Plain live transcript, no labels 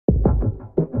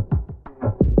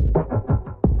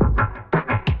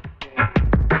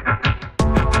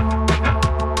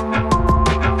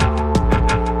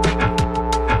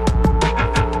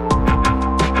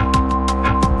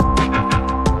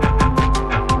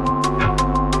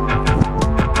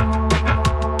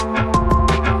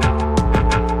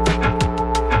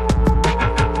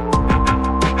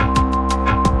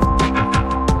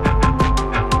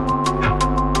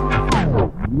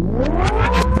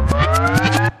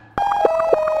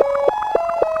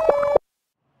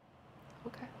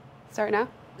start now?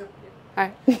 All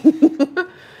right.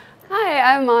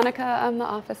 Hi, I'm Monica. I'm the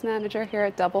office manager here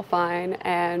at Double Fine,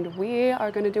 and we are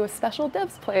going to do a special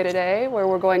devs play today where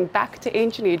we're going back to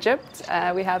ancient Egypt.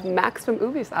 We have Max from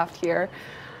Ubisoft here,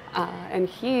 and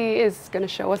he is going to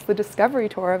show us the discovery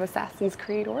tour of Assassin's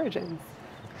Creed Origins.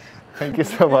 Thank you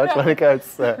so much, Monica.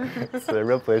 It's a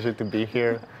real pleasure to be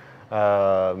here.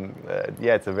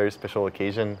 Yeah, it's a very special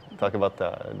occasion to talk about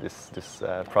this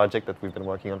project that we've been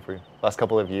working on for the last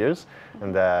couple of years,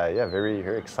 and yeah, very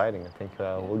exciting. I think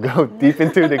we'll go deep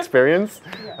into the experience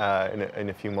in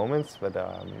a few moments, but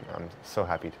I'm so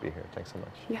happy to be here. Thanks so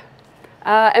much.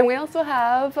 Yeah. And we also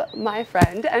have my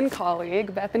friend and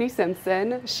colleague, Bethany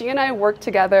Simpson. She and I worked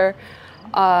together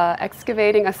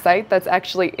excavating a site that's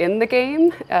actually in the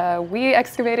game. We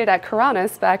excavated at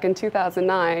Karanis back in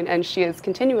 2009, and she has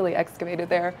continually excavated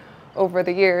there over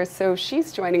the years. So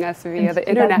she's joining us via the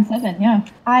internet. 2007, yeah.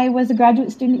 I was a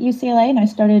graduate student at UCLA, and I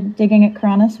started digging at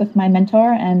Karanis with my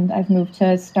mentor, and I've moved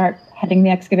to start heading the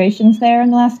excavations there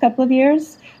in the last couple of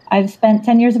years. I've spent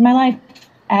 10 years of my life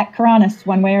at Karanis,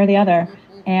 one way or the other.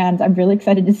 And I'm really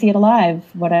excited to see it alive.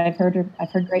 What I've heard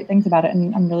great things about it,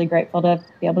 and I'm really grateful to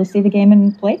be able to see the game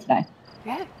and play today.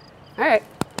 Yeah. All right,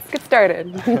 let's get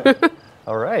started.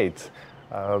 All right.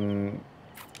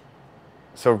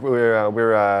 So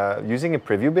we're using a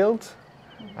preview build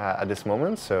at this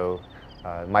moment. So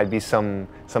might be some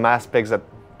aspects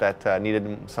that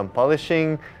needed some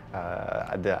polishing.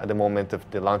 At the moment of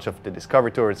the launch of the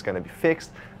Discovery Tour, it's going to be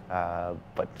fixed.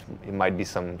 But it might be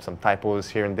some typos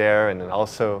here and there, and then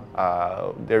also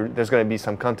there's going to be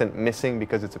some content missing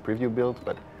because it's a preview build,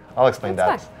 but I'll explain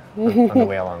that on the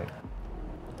way along.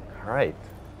 All right.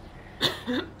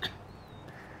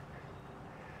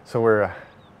 So we're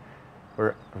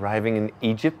arriving in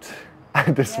Egypt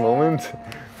at this moment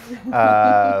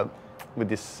with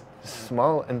this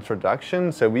small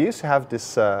introduction. So we used to have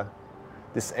this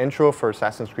intro for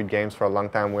Assassin's Creed games for a long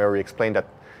time, where we explained that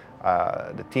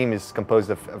the team is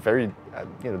composed of very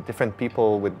different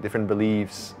people with different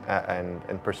beliefs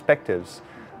and perspectives.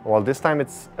 Well, this time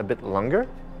it's a bit longer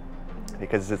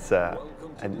because it's a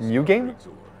new game.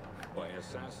 By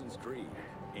Assassin's Creed,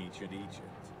 Ancient Egypt.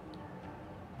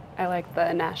 I like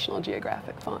the National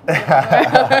Geographic font.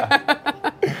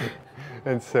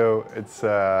 And so it's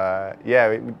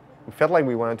yeah, we felt like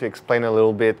we wanted to explain a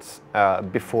little bit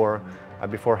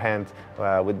beforehand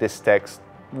with this text.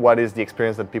 What is the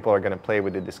experience that people are going to play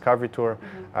with the Discovery Tour,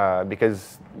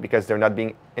 because they're not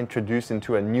being introduced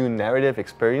into a new narrative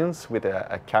experience with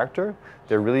a character.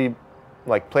 They're really,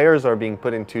 like, players are being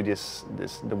put into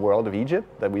the world of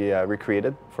Egypt that we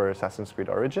recreated for Assassin's Creed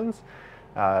Origins,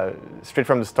 straight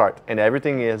from the start, and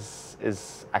everything is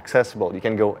accessible. You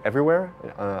can go everywhere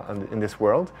in this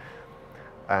world,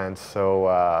 and so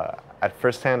at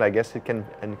first hand, I guess it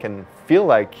can feel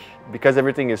like, because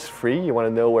everything is free, you want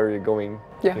to know where you're going.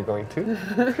 Yeah. You're going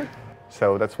to.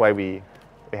 So that's why we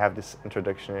have this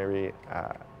introductory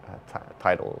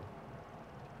title.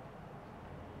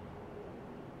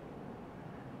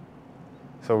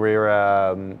 So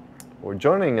we're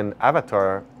joining an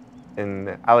avatar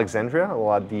in Alexandria,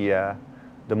 or at the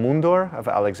Mundor of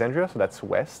Alexandria. So that's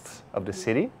west of the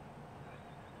city,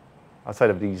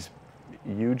 outside of these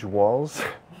huge walls.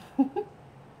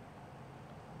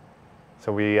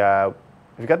 So we've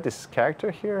got this character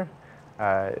here.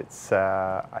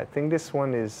 I think this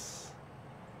one it's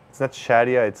not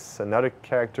Shadia, it's another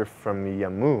character from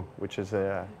Yamu, which is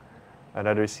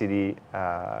another city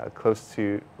close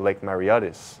to Lake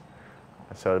Mareotis,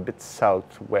 so a bit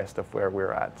southwest of where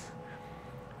we're at.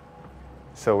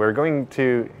 So we're going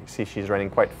to see, she's running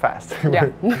quite fast. Yeah.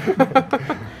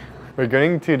 We're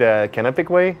going to the Canopic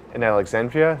Way in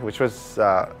Alexandria, which was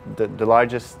the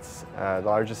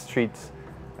largest street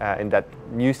in that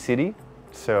new city.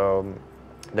 So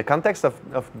the context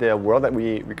of the world that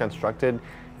we reconstructed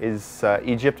is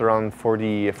Egypt around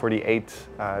 48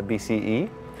 BCE.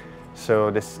 So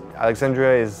this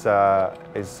Alexandria is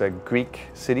a Greek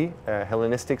city, a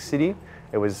Hellenistic city.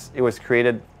 It was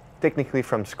created technically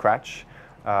from scratch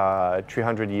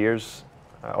 300 years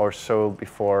or so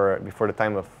before the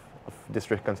time of this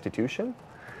reconstitution.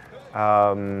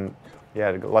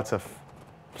 Yeah, lots of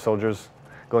soldiers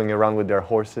going around with their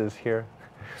horses here.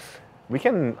 We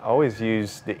can always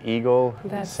use the eagle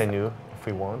Senu if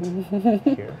we want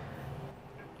here.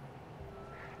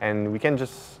 And we can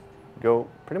just go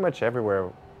pretty much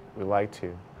everywhere we like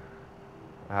to.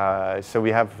 So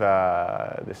we have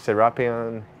the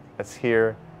Serapeon that's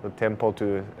here, the temple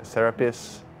to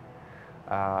Serapis.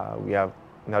 We have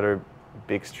another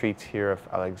big street here of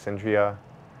Alexandria,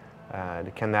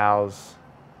 the canals,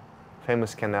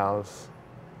 famous canals.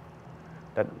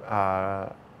 that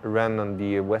ran on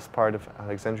the west part of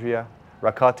Alexandria.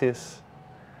 Rakatis,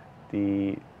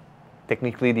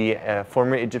 technically the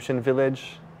former Egyptian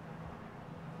village,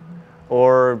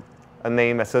 or a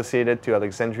name associated to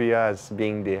Alexandria as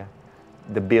being the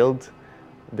build,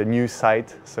 the new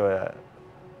site. So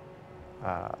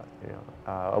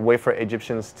a way for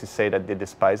Egyptians to say that they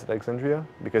despised Alexandria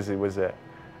because it was a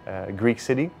Greek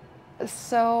city.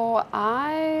 So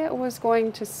I was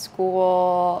going to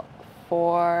school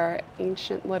for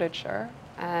ancient literature,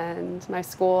 and my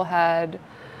school had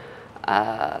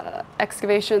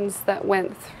excavations that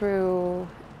went through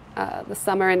the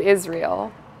summer in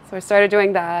Israel. So I started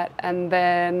doing that, and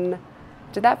then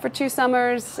did that for 2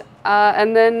 summers,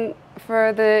 and then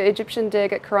for the Egyptian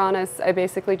dig at Karanis, I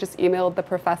basically just emailed the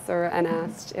professor and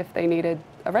asked if they needed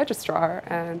a registrar,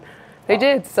 and they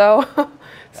did. So,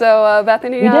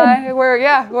 Bethany and I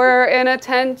were in a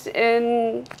tent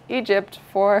in Egypt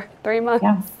for 3 months.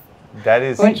 Yeah. That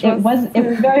is. It was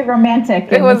very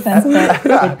romantic. It was. The sense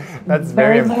that that's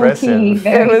very impressive. Key,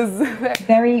 it was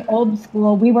very old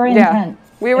school. We were in tents.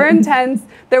 We were in tents.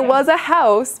 There was a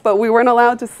house, but we weren't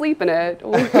allowed to sleep in it.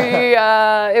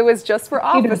 It was just for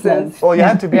offices. Well, you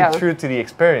had to be true to the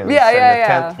experience. The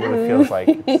tent really feels like.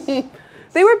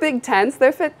 They were big tents.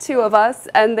 They fit 2 of us,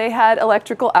 and they had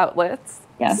electrical outlets.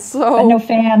 Yes, so but no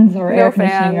fans or air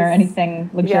conditioning or anything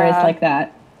luxurious like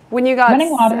that. When you got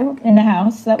running water in the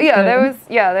house, that was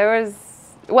good. there was.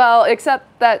 Well,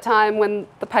 except that time when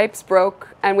the pipes broke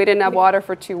and we didn't have water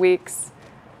for 2 weeks,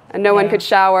 and no one could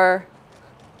shower.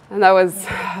 And that was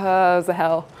a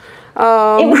hell.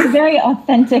 It was a very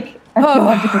authentic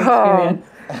archaeological experience.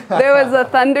 There was a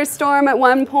thunderstorm at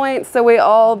one point, so we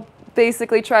all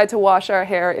basically tried to wash our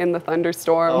hair in the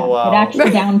thunderstorm. Oh, wow. It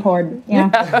actually downpoured.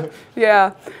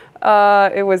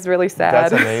 It was really sad.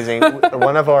 That's amazing.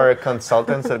 One of our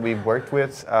consultants that we worked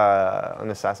with on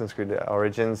Assassin's Creed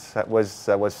Origins was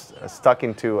stuck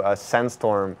into a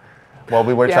sandstorm while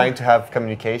we were trying to have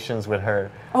communications with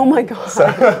her. Oh my God. So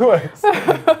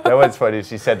that was funny.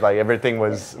 She said like everything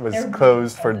was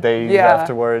closed for days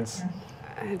afterwards.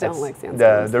 I don't like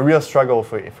sandstorms. The real struggle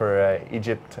for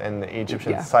Egypt and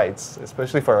Egyptian sites,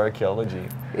 especially for archaeology.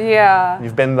 Yeah.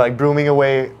 You've been like brooming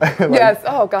away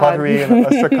pottery and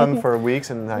Astrakhan for weeks,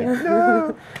 and like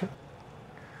no.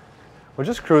 We're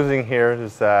just cruising here.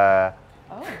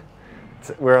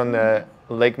 We're on the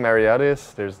Lake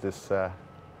Mareotis. There's this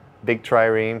big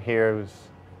trireme here.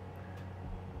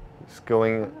 It's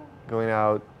going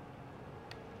out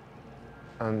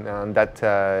on that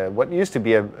what used to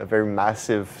be a very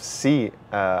massive sea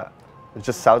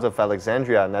just south of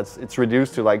Alexandria, and it's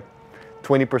reduced to like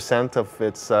 20% of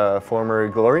its former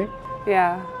glory.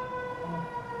 Yeah.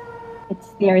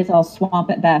 The area's all swamp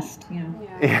at best.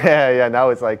 Yeah. Now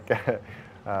it's like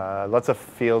lots of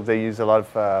fields. They use a lot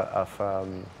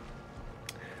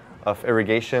of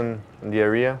irrigation in the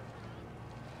area.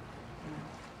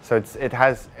 So it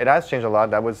has changed a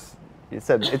lot.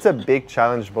 It's a big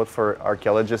challenge both for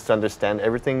archaeologists to understand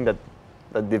everything that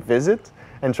they visit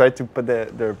and try to put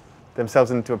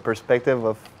themselves into a perspective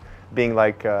of being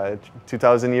like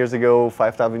 2,000 years ago,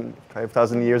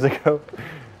 5,000 years ago,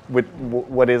 with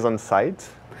what is on site.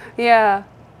 Yeah.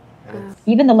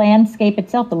 Even the landscape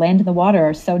itself, the land and the water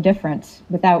are so different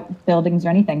without buildings or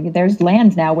anything. There's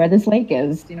land now where this lake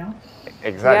is, Exactly.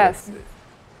 Yes.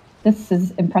 This is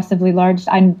impressively large.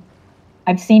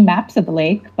 I've seen maps of the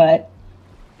lake, but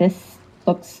this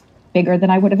looks bigger than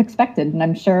I would have expected, and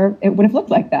I'm sure it would have looked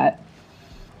like that.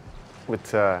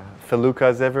 With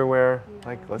feluccas everywhere,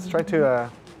 like let's try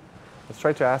to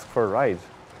ask for a ride.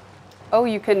 Oh,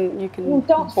 you can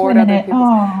don't board swim in other it. people's.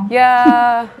 Oh.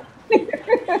 Yeah.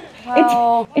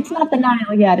 Well, it's not the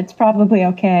Nile yet. It's probably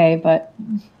okay, but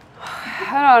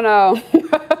I don't know.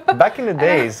 Back in the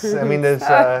days, I mean, there's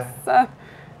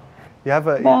you have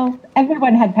a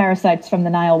everyone had parasites from the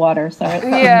Nile water, so it doesn't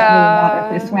really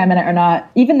matter if they swam in it or not.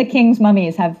 Even the king's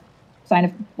mummies have sign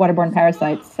of waterborne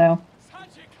parasites. So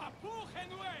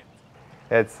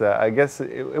it's I guess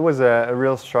it was a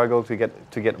real struggle to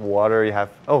get water. You have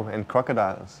and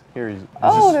crocodiles here.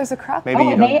 There's a crocodile.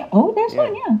 Maybe there's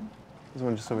one. Yeah. There's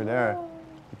one just over there.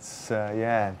 It's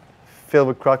filled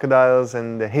with crocodiles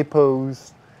and the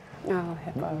hippos. Oh,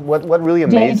 hippos. What really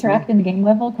amazed me? Do they interact in the game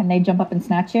level? Can they jump up and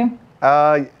snatch you?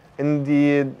 In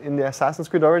the Assassin's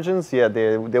Creed Origins,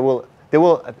 they will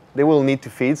need to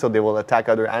feed, so they will attack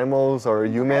other animals or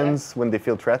humans when they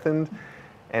feel threatened.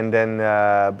 And then,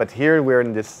 but here we're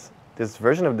in this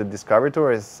version of the Discovery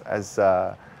Tour is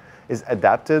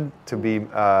adapted to be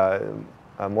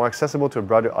more accessible to a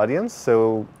broader audience.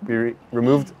 So we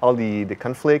removed all the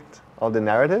conflict, all the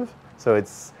narrative. So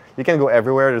you can go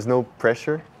everywhere. There's no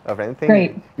pressure of anything.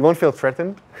 Great. You won't feel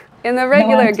threatened. In the No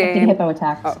regular unexpected game, hippo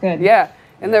attacks. Good. yeah.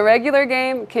 In the regular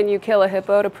game, can you kill a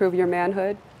hippo to prove your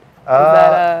manhood? Is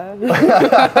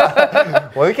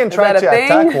Well, you can try that a to thing?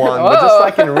 attack one, but just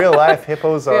like in real life,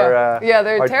 hippos are. yeah,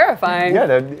 they're terrifying.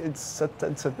 Yeah, it's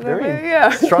a very yeah.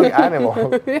 strong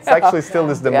animal. It's actually still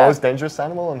the Yeah. most dangerous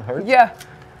animal on Earth. Yeah.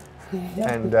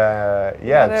 And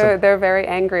They're very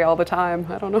angry all the time.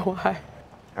 I don't know why.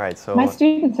 all right, so My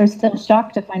students are still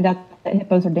shocked to find out that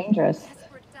hippos are dangerous.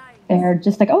 They're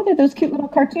just like, oh, they're those cute little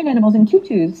cartoon animals in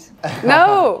tutus.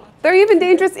 No, they're even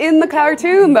dangerous in the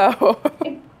cartoon, though.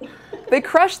 They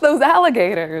crush those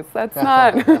alligators. That's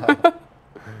not. all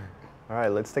right,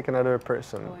 let's take another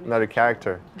person, another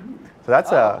character. So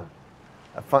that's a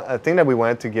thing that we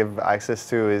wanted to give access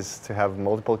to is to have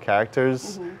multiple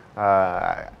characters,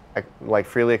 like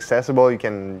freely accessible. You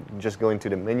can just go into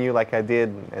the menu like I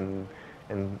did and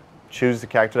choose the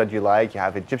character that you like. You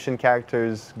have Egyptian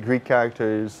characters, Greek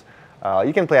characters.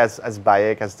 You can play as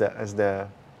Bayek, as the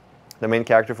main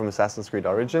character from Assassin's Creed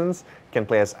Origins. You can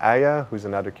play as Aya, who's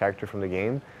another character from the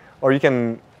game, or you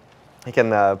can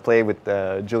play with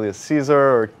Julius Caesar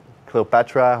or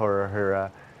Cleopatra or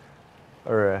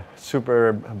her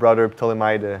super brother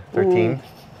Ptolemy the 13th.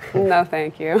 No,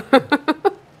 thank you.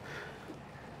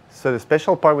 So the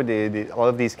special part with all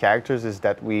of these characters is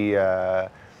that we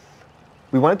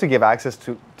wanted to give access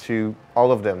to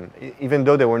all of them, even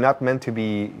though they were not meant to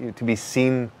be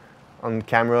seen on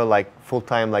camera like full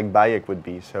time like Bayek would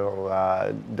be. So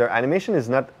their animation is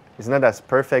not as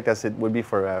perfect as it would be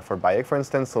for Bayek, for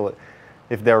instance. So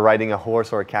if they're riding a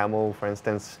horse or a camel, for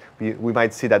instance, we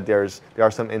might see that there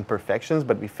are some imperfections,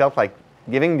 but we felt like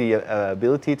giving the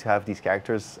ability to have these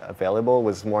characters available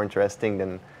was more interesting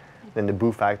than the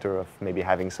boo factor of maybe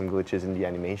having some glitches in the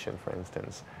animation, for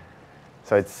instance.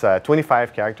 So it's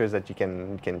 25 characters that you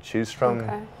can choose from.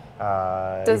 Okay.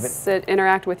 Does it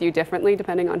interact with you differently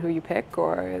depending on who you pick,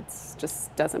 or it's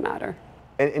just doesn't matter?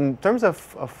 In terms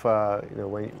of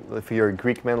if you're a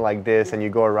Greek man like this and you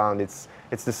go around, it's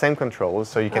the same controls.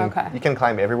 So you can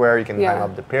climb everywhere. You can climb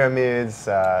up the pyramids.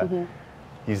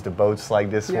 Use the boats like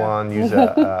this one. Use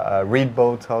a reed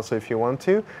boat also if you want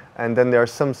to. And then there are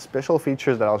some special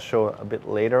features that I'll show a bit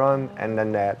later on. And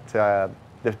then the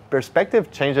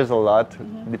perspective changes a lot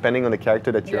depending on the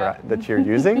character that you're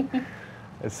using.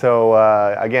 So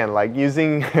again, like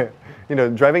using,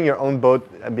 driving your own boat,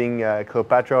 being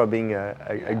Cleopatra or being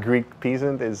a Greek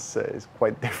peasant is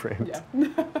quite different. Yeah.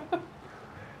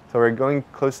 So we're going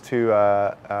close to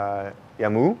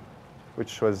Yamu,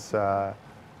 which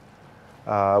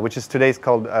is today's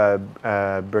called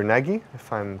Bernagi,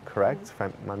 if I'm correct. If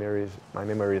my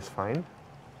memory is fine.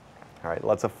 All right,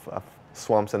 lots of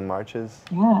swamps and marshes.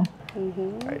 Yeah.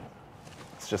 All right,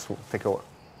 let's just take a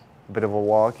bit of a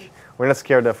walk. We're not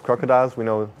scared of crocodiles. We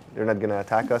know they're not going to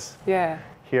attack us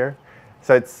here.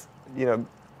 So it's,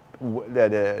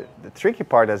 the tricky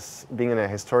part as being a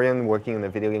historian working in a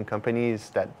video game company is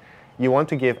that you want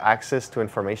to give access to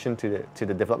information to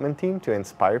the development team to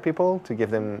inspire people, to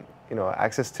give them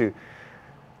access to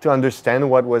understand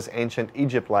what was ancient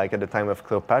Egypt like at the time of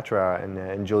Cleopatra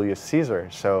and Julius Caesar.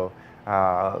 So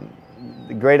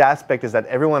the great aspect is that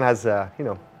everyone has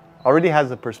already has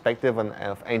a perspective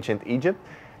of ancient Egypt.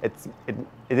 It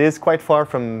is quite far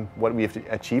from what we've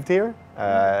achieved here.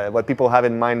 What people have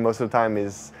in mind most of the time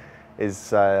is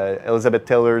Elizabeth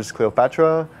Taylor's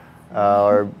Cleopatra,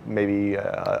 or maybe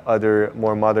other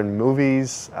more modern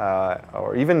movies,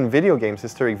 or even video games.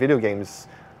 Historic video games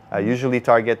usually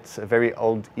target very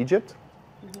old Egypt,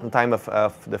 the time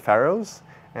of the pharaohs.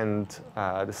 And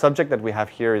the subject that we have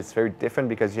here is very different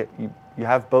because you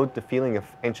have both the feeling of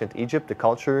ancient Egypt, the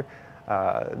culture,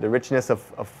 the richness of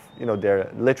their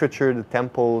literature, the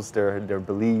temples, their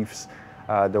beliefs,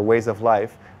 their ways of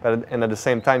life, and at the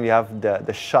same time you have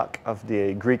the shock of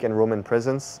the Greek and Roman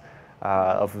presence.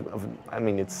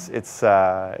 It's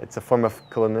a form of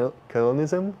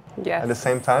colonialism at the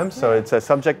same time. So it's a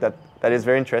subject that is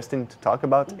very interesting to talk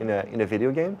about in a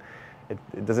video game.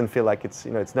 It doesn't feel like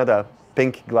it's not a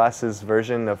pink glasses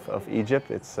version of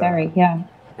Egypt. It's very, yeah.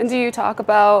 And do you talk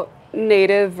about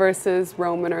native versus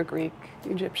Roman or Greek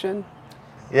Egyptian?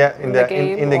 Yeah, in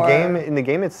the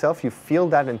game itself, you feel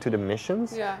that into the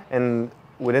missions. Yeah. And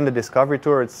within the Discovery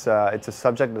Tour, it's a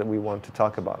subject that we want to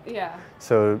talk about. Yeah.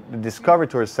 So the Discovery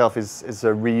Tour itself is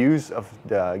a reuse of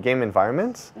the game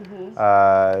environments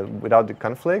without the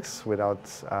conflicts, without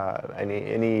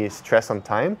any stress on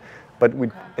time. But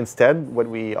instead, what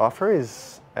we offer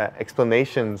is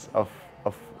explanations of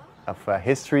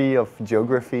history, of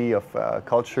geography, of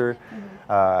culture.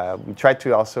 We try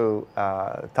to also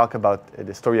talk about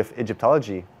the story of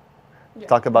Egyptology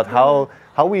talk about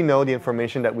how we know the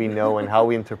information that we know and how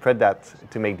we interpret that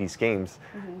to make these games.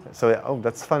 So, oh,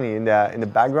 that's funny. In the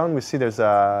background, we see there's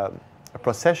a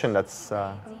procession that's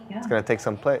it's going to take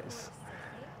some place.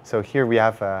 So here we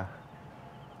have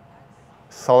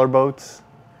solar boats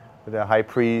with a high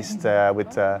priest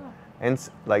with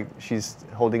like she's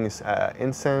holding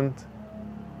incense.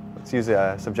 Let's use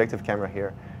a subjective camera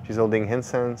here. She's holding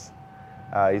incense.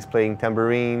 He's playing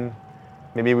tambourine.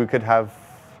 Maybe we could have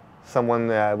someone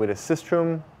with a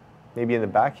sistrum, maybe in the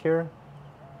back here.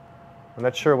 I'm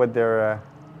not sure what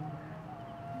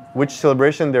which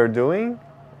celebration they're doing.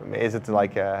 Is it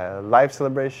like a life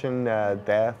celebration,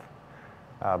 death?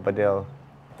 But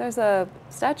There's a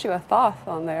statue of Thoth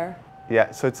on there.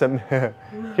 Yeah, so it's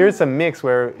here's a mix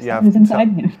where you have Who's inside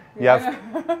him? you have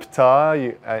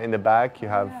Ptah in the back. You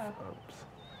have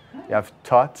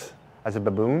Tot as a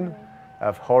baboon. You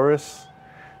have Horus.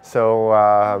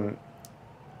 So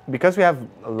because we have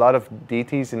a lot of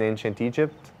deities in ancient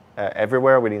Egypt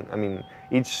everywhere. I mean,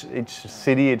 each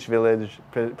city, each village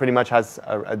pretty much has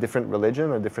a different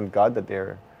religion or different god that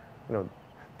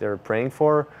they're praying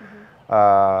for.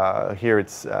 Here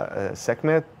it's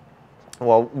Sekhmet.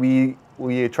 Well, we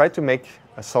tried to make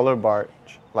a solar barge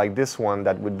like this one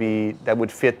that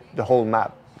would fit the whole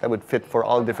map. That would fit for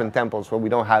all different temples, where we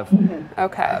don't have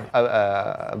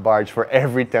a barge for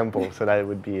every temple. So that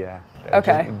would be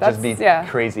just be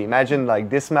crazy. Imagine like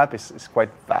this map is quite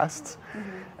vast,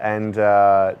 and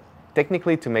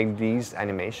technically to make these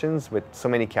animations with so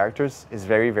many characters is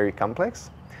very, very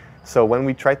complex. So when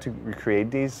we try to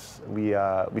recreate these, we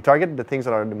target the things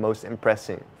that are the most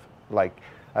impressive, like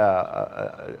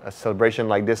a celebration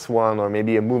like this one, or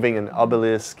maybe a moving an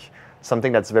obelisk,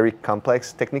 something that's very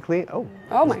complex technically.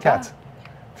 Oh my cat.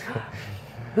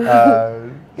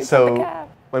 So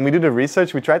when we do the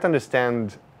research, we try to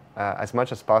understand as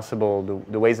much as possible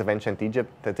the ways of ancient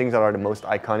Egypt, the things that are the most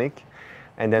iconic,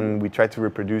 and then we try to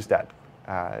reproduce that.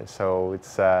 So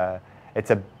it's a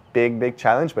big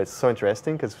challenge, but it's so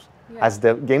interesting because as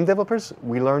the game developers,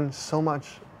 we learn so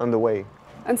much on the way.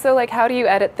 And so, like, how do you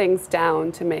edit things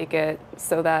down to make it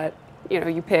so that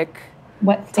you pick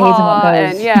what stays and what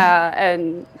goes?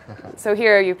 And so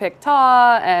here you pick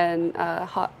Ptah and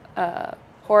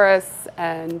Horus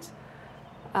and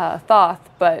Thoth,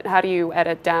 but how do you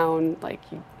edit down, like,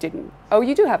 you didn't,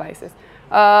 you do have Isis,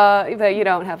 but you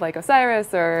don't have like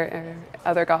Osiris or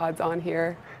other gods on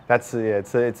here? That's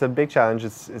it's a big challenge.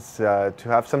 It's to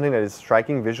have something that is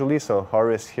striking visually. So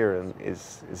Horus here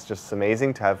is just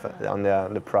amazing to have on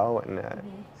the prow and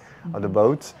on the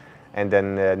boat, and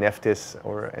then Nephthys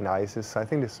and Isis. I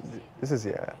think this is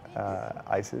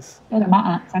Isis. Oh, they're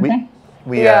Ma'ats, aren't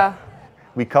they?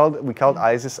 We called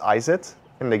Isis Iset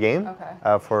in the game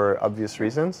for obvious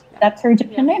reasons. That's her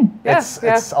Egyptian name.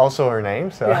 It's also her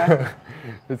name. So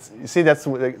you see, that's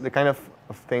the kind of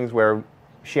things where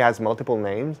she has multiple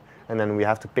names, and then we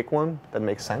have to pick one that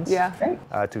makes sense. Yeah.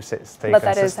 To stay consistent. But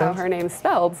that is how her name's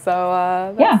spelled,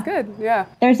 so that's good. Yeah.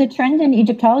 There's a trend in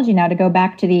Egyptology now to go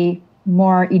back to the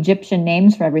more Egyptian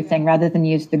names for everything rather than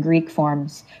use the Greek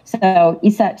forms. So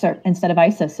Iset instead of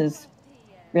Isis is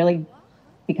really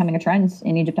becoming a trend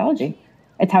in Egyptology.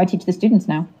 It's how I teach the students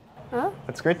now.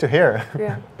 That's great to hear.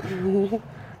 Yeah.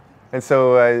 And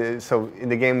so, so in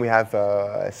the game we have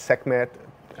Sekhmet,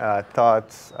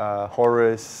 Thoth,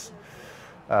 Horus,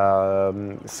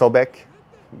 Sobek,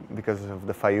 because of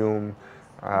the Fayum.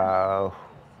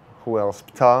 Who else?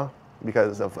 Ptah,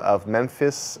 because of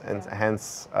Memphis, and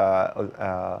hence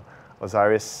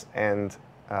Osiris and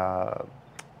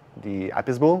the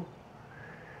Apis bull.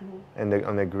 And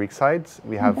on the Greek side,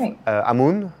 we have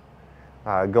Amun.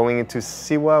 Going into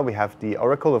Siwa, we have the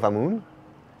Oracle of Amun.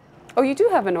 Oh, you do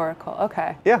have an oracle.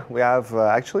 Okay. Yeah, we have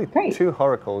actually 2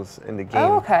 oracles in the game.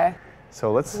 Oh, okay.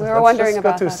 So let's just wondering go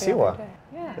about to that Siwa.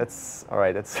 Yeah. That's all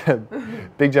right. That's a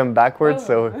big jump backwards.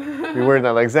 So we were in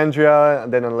Alexandria,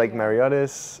 and then on Lake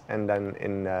Mareotis, and then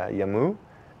in Yamu.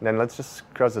 And then let's just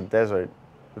cross the desert,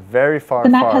 very far. The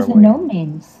map has the gnome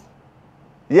names.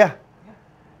 Yeah.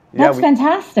 That's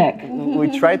fantastic. We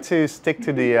tried to stick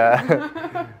to the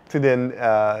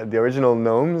the original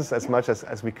gnomes as much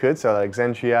as we could. So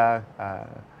Alexandria,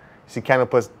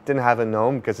 Canopus didn't have a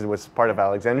gnome because it was part of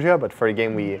Alexandria, but for the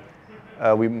game we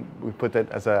put it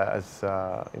as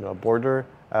a border.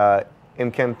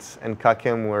 Imkent and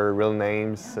Kakim were real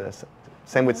names.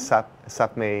 Same with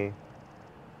Sapme,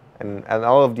 and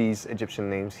all of these Egyptian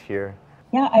names here.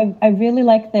 Yeah, I really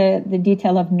like the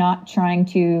detail of not trying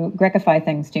to Grecify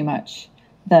things too much.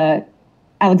 The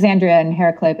Alexandria and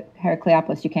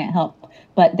Heracleopolis you can't help,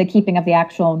 but the keeping of the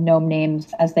actual gnome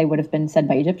names as they would have been said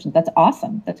by Egyptians. That's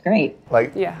awesome. That's great.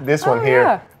 Like Yeah. this one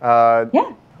here.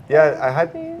 Yeah,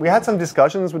 we had some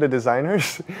discussions with the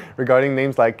designers regarding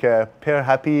names like Per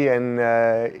Happy and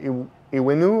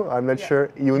Iwinu. I'm not sure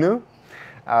Iwinu,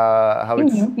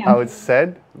 how it's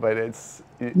said, but it's.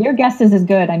 Your guess is as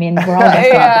good. I mean, we're all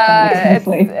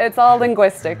guessing. It's all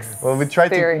linguistics. Well, we tried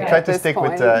to stick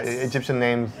with Egyptian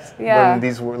names when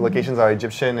these locations are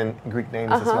Egyptian, and Greek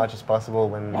names as much as possible.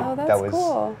 When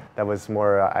that was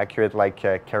more accurate, like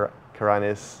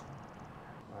Karanis.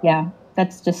 Yeah.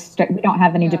 That's just straight. We don't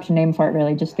have an Egyptian name for it,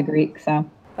 really, just the Greek. So,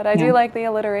 but I do like the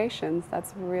alliterations.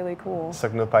 That's really cool.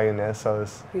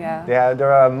 Sognopaionessos. Yeah. Yeah,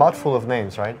 there are a mouthful of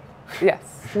names, right? Yes.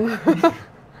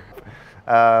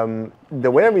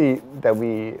 The way that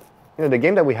we the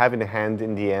game that we have in hand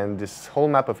in the end, this whole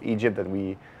map of Egypt that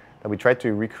we try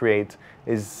to recreate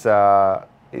is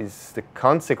the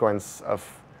consequence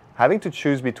of having to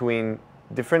choose between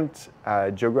different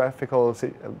geographical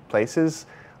places.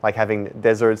 Like having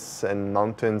deserts and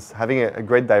mountains, having a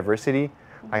great diversity,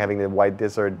 like having the white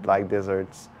desert, black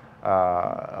deserts,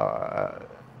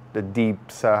 the deep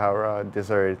Sahara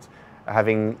desert,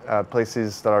 having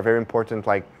places that are very important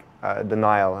like the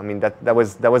Nile. I mean, that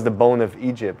was the bone of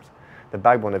Egypt, the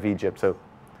backbone of Egypt. So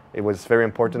it was very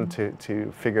important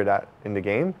to figure that in the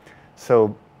game.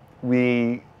 So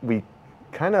we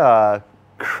kind of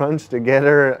crunched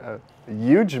together a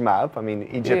huge map. I mean,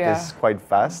 Egypt is quite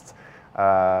vast.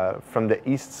 From the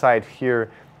east side here,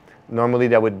 normally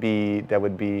that would be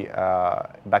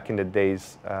back in the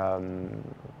days. How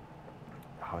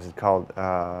is it called?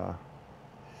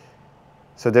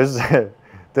 So there's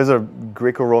a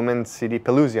Greco-Roman city,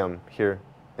 Pelusium, here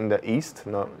in the east.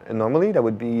 And normally that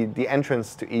would be the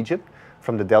entrance to Egypt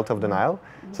from the delta of the Nile.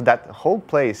 So that whole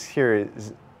place here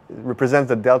represents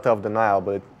the delta of the Nile,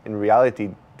 but in reality,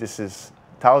 this is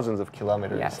thousands of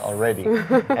kilometers already,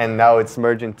 and now it's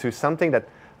merged into something that,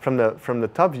 from the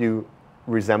top view,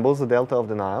 resembles the delta of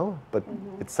the Nile, but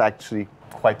it's actually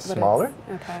quite smaller.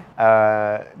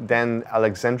 Then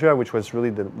Alexandria, which was really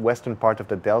the western part of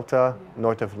the delta,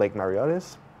 north of Lake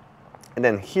Mareotis, and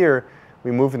then here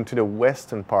we move into the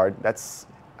western part. That's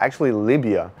actually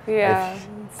Libya. Yeah. If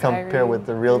you compare with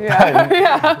the real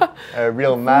time,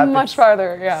 real map. Much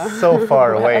farther, so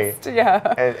far away.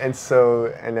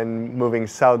 And then moving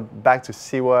south back to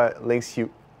Siwa links you,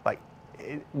 like,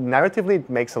 narratively it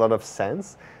makes a lot of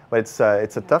sense, but it's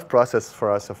a tough process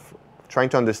for us of trying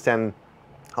to understand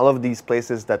all of these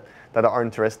places that are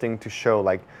interesting to show.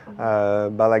 Like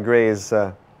Balagre is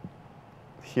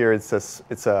here.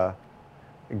 It's a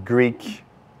Greek.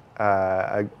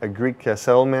 A Greek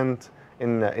settlement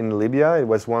in Libya. It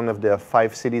was one of the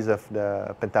 5 cities of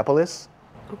the Pentapolis.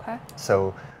 Okay.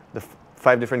 So the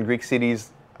 5 different Greek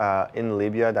cities in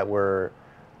Libya that were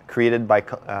created by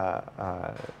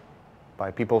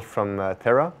people from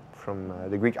Thera, from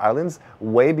the Greek islands,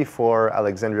 way before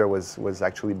Alexandria was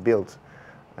actually built.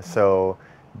 So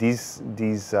these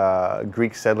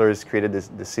Greek settlers created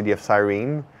the city of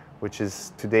Cyrene, which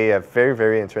is today a very,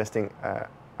 very interesting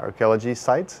archaeology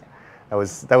site.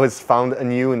 That was found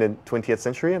anew in the 20th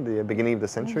century, at the beginning of the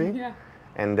century,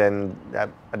 and then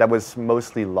that was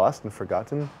mostly lost and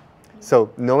forgotten. So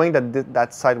knowing that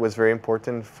that site was very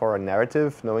important for a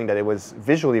narrative, knowing that it was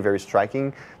visually very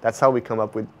striking, that's how we come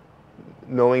up with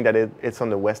knowing that it's on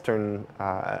the western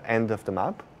end of the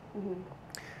map,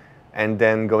 and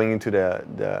then going into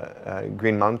the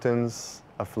Green Mountains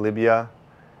of Libya,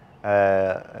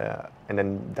 and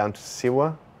then down to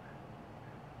Siwa.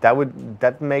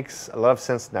 That makes a lot of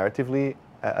sense narratively.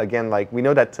 Again, like we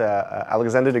know that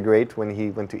Alexander the Great, when he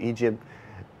went to Egypt,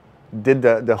 did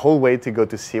the whole way to go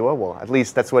to Siwa. Well, at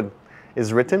least that's what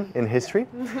is written in history,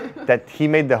 that he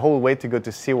made the whole way to go to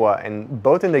Siwa. And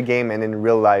both in the game and in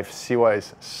real life, Siwa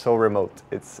is so remote.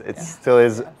 It still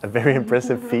is a very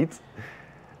impressive feat.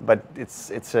 But it's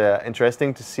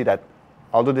interesting to see that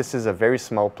although this is a very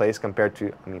small place compared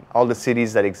to, I mean, all the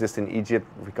cities that exist in Egypt,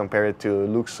 if we compare it to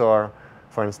Luxor,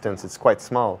 for instance, it's quite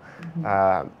small.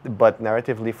 But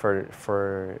narratively,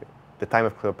 for the time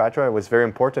of Cleopatra, it was very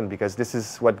important because this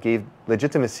is what gave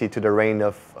legitimacy to the reign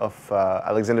of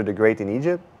Alexander the Great in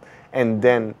Egypt, and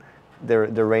then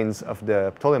the reigns of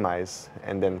the Ptolemies,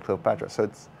 and then Cleopatra. So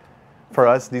it's, for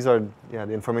us, these are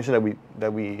the information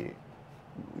that we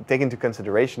take into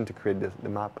consideration to create the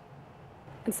map.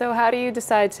 And so how do you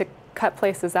decide to cut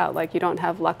places out? Like you don't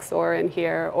have Luxor in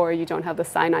here, or you don't have the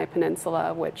Sinai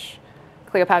Peninsula, which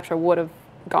Cleopatra would have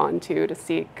gone to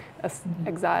seek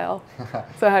exile.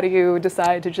 So how do you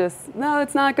decide to just, no,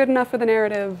 it's not good enough for the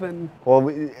narrative? And Well,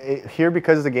 here,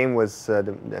 because the game was,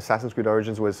 the Assassin's Creed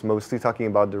Origins was mostly talking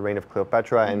about the reign of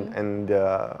Cleopatra and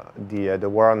the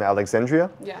war on Alexandria.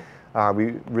 yeah.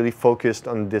 We really focused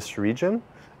on this region,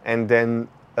 and then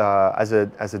as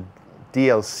a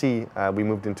DLC, we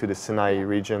moved into the Sinai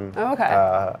region. Oh,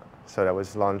 okay. So that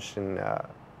was launched in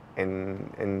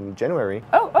January.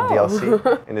 Oh.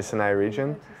 DLC in the Sinai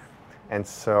region, and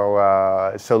so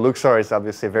Luxor is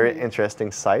obviously a very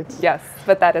interesting site. Yes,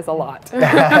 but that is a lot. But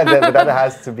that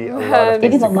has to be a lot of It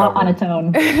things is a to lot cover. on its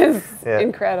own. Yeah.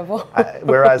 Incredible.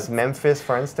 Whereas Memphis,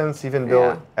 for instance, even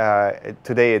though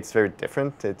today it's very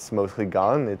different, it's mostly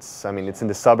gone. It's in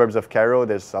the suburbs of Cairo.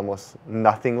 There's almost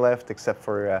nothing left except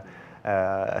for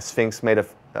a sphinx made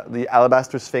of the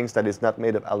alabaster sphinx that is not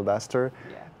made of alabaster,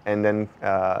 and then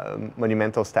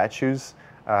monumental statues.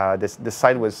 The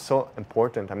site was so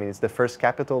important. I mean, it's the first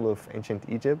capital of ancient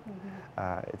Egypt.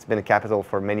 It's been a capital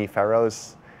for many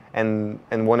pharaohs, and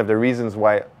one of the reasons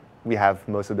why we have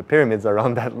most of the pyramids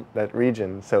around that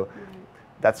region. So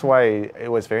that's why it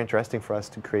was very interesting for us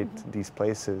to create these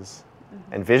places.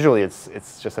 And visually,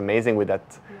 it's just amazing with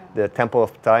that the Temple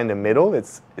of Ptah in the middle.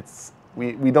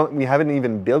 We haven't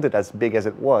even built it as big as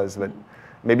it was, but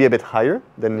maybe a bit higher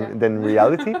than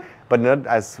reality, but not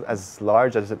as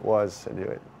large as it was.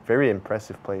 Very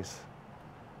impressive place,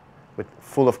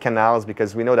 full of canals,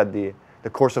 because we know that the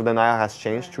course of the Nile has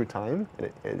changed through time.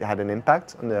 It had an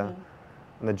impact on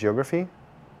the geography.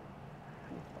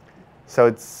 So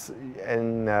it's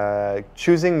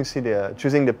choosing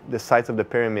the sites of the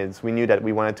pyramids. We knew that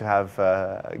we wanted to have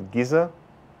Giza.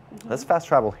 Let's fast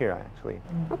travel here, actually.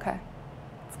 Okay.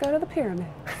 Let's go to the pyramid.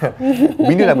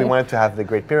 We knew that we wanted to have the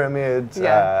Great Pyramid.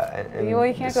 Well,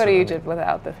 you can't go to Egypt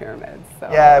without the pyramids. So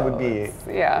yeah, it would be.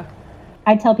 Yeah.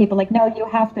 I tell people, like, no, you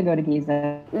have to go to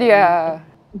Giza. Yeah.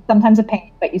 Sometimes a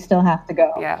pain, but you still have to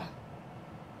go. Yeah.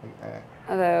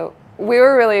 Although we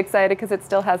were really excited because it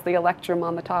still has the electrum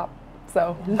on the top.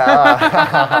 So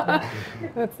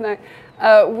that's nice.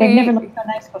 They've never looked so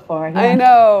nice before. Yeah. I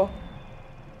know.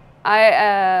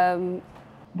 I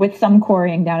With some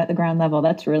quarrying down at the ground level,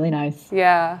 that's really nice.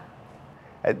 Yeah.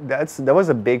 That was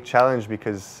a big challenge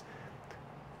because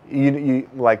you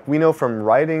like we know from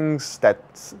writings that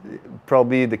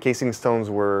probably the casing stones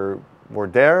were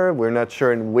there. We're not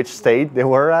sure in which state they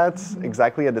were at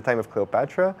exactly at the time of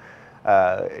Cleopatra.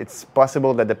 It's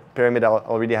possible that the pyramid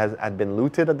already had been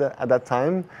looted at that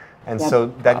time, and so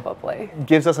that probably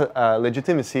gives us a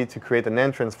legitimacy to create an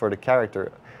entrance for the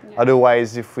character. Yeah.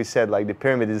 Otherwise, if we said like the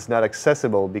pyramid is not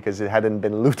accessible because it hadn't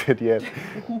been looted yet,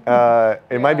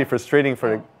 it might be frustrating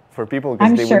for people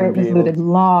because they sure wouldn't be able. I'm sure it was looted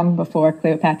long before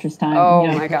Cleopatra's time. Oh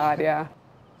my God, yeah.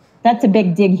 That's a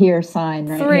big dig here sign,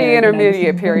 right? 3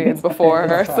 intermediate periods before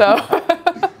her, so.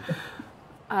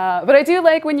 But I do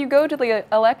like when you go to the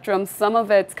electrum, some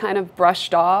of it's kind of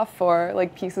brushed off, or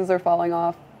like pieces are falling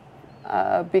off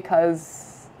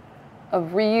because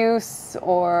of reuse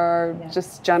or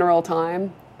just general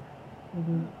time.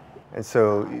 Mm-hmm. And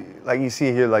so, like you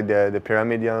see here, like the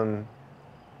pyramidion,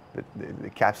 the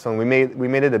capstone, we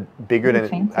made it bigger than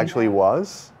it actually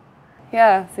was.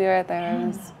 Yeah, see right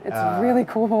there, it's really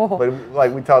cool. But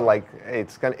like we thought, like hey,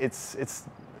 it's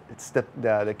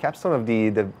the capstone of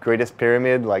the greatest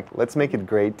pyramid. Like let's make it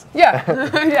great. Yeah,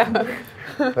 yeah.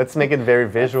 Let's make it very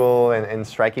visual and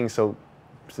striking. So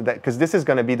that because this is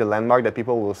going to be the landmark that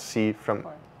people will see from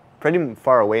pretty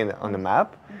far away on the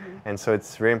map. And so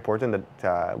it's very important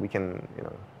that we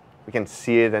can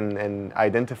see it and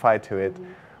identify to it.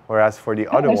 Whereas for the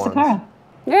other ones, Saqqara.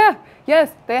 Yeah,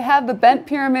 yes, they have the bent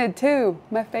pyramid too.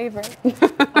 My favorite.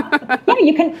 Yeah,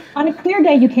 you can on a clear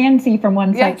day you can see from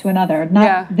one site to another.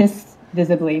 Not this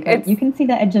visibly, but you can see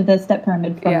the edge of the step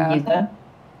pyramid from Giza.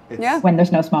 When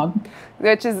there's no smog.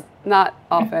 Which is not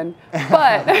often,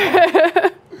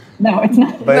 but. No, it's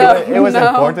not. But it was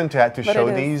important to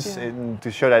show these,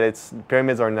 to show that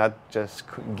pyramids are not just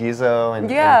Giza and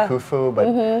Khufu, but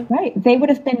right. They would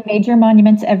have been major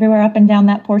monuments everywhere up and down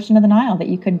that portion of the Nile that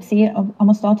you could see at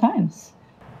almost all times.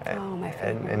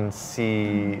 And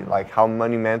see like how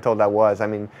monumental that was. I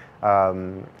mean,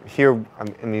 here,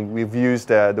 I mean, we've used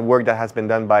the work that has been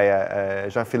done by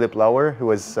Jean-Philippe Lauer,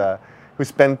 who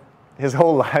spent his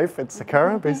whole life at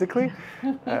Saqqara, basically,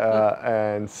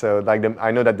 and so like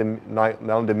I know that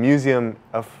now the museum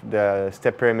of the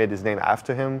step pyramid is named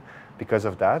after him because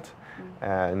of that,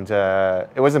 and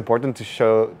it was important to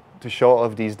show all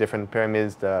of these different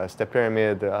pyramids: the step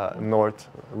pyramid, North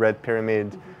Red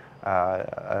Pyramid,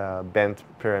 Bent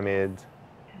Pyramid,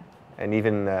 and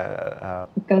even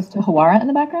It goes to Hawara in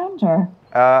the background, or?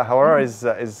 Hawara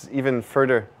is even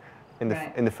further in the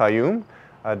Right. in the Fayum.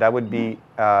 That would be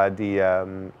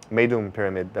the Meidum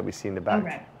pyramid that we see in the back. Oh,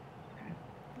 right.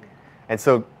 And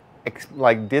so,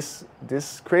 like this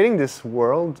creating this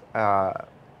world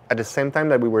at the same time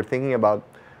that we were thinking about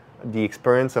the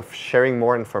experience of sharing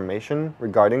more information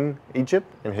regarding Egypt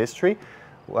and history,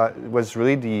 was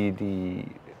really the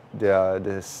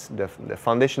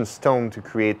foundation stone to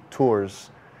create tours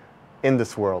in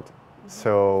this world.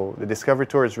 So the Discovery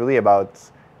Tour is really about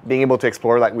being able to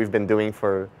explore, like we've been doing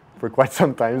for quite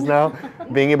some times now,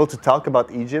 being able to talk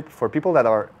about Egypt for people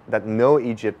that know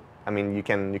Egypt. I mean, you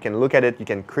can look at it, you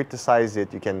can criticize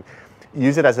it, you can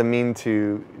use it as a mean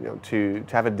to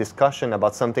have a discussion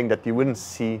about something that you wouldn't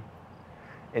see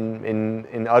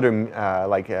in other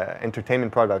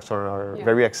entertainment products or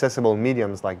very accessible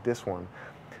mediums like this one.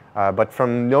 But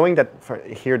from knowing that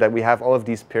here that we have all of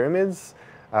these pyramids,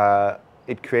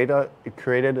 it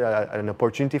created an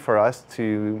opportunity for us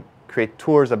to create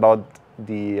tours about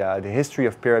the history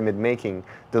of pyramid making,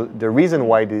 the reason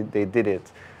why they did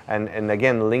it, and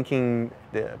again linking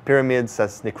the pyramids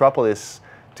as necropolis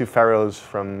to pharaohs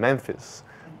from Memphis.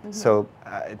 So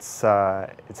it's a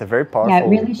very powerful. Yeah, it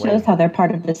really shows how they're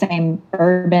part of the same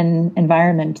urban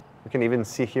environment. We can even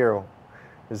see here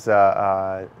is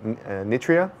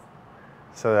Nitria,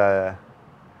 so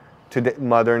to the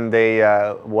modern day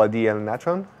Wadi El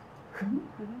Natron.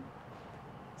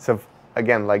 So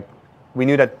again, like we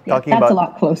knew that talking that's about a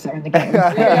lot closer in the game.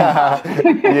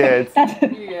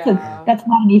 That's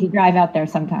not an easy drive out there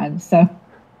sometimes. So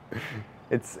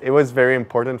it was very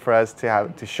important for us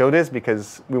to show this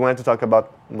because we wanted to talk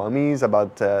about mummies,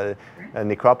 about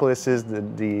necropolises,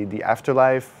 the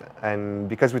afterlife, and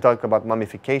because we talk about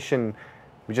mummification,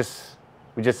 we just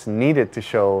needed to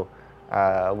show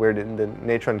where the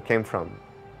natron came from.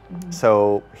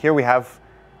 So here we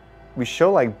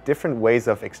show like different ways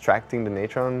of extracting the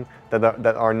natron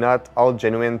that are not all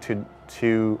genuine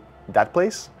to that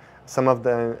place. Some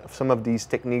of these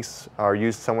techniques are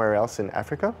used somewhere else in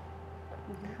Africa,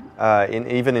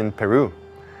 even in Peru,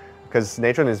 because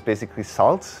natron is basically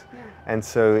salt. And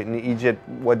so in Egypt,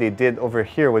 what they did over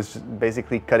here was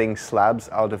basically cutting slabs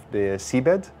out of the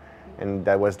seabed, and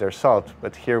that was their salt.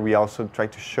 But here we also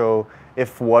tried to show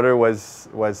if water was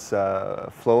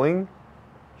flowing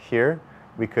here,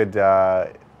 we could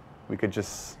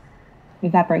just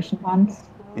evaporation ponds.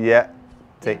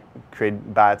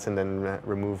 Create bats and then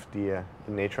remove the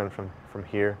natron from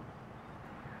here.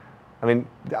 I mean,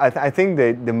 I think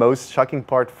the most shocking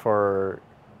part for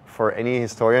any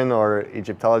historian or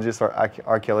Egyptologist or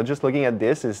archaeologist looking at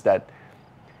this is that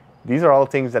these are all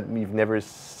things that we've never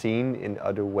seen in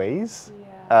other ways.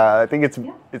 I think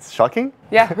it's shocking.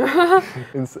 Yeah.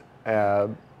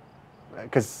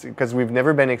 Because we've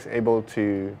never been able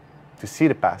to see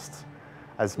the past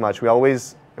as much.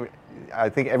 I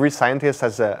think every scientist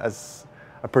has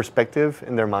a perspective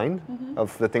in their mind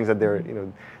of the things that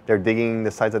they're digging,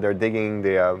 the sites that they're digging,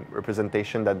 the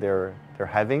representation that they're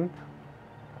having,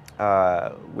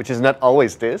 which is not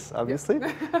always this, obviously.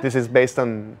 This is based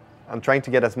on trying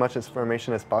to get as much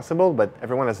information as possible, but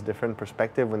everyone has a different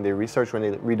perspective when they research, when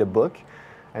they read a book.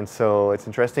 And so it's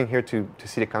interesting here to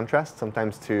see the contrast,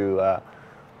 sometimes to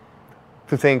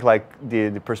think like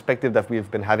the perspective that we've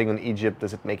been having on Egypt,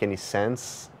 does it make any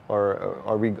sense? Or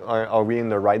are we in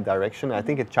the right direction? I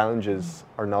think it challenges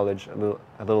our knowledge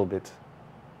a little bit.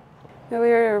 We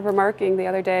were remarking the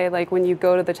other day, like when you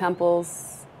go to the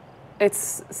temples,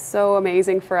 it's so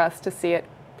amazing for us to see it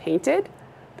painted,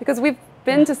 because we've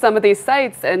been to some of these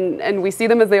sites and we see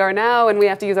them as they are now and we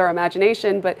have to use our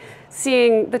imagination, but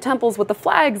seeing the temples with the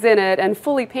flags in it and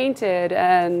fully painted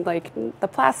and like the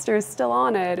plaster is still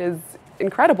on it is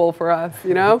incredible for us,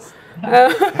 you know?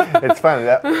 It's fun.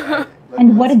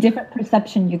 And what a different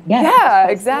perception you get. Yeah,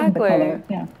 exactly.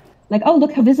 Yeah. Like, oh,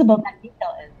 look how visible that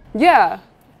detail is. Yeah.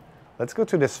 Let's go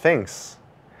to the Sphinx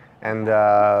and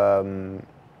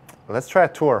let's try a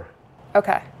tour.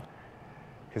 Okay.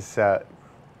 Because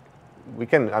we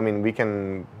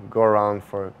can go around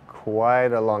for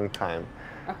quite a long time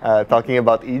talking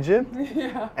about Egypt.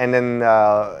 And then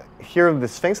here, the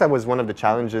Sphinx, that was one of the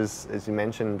challenges, as you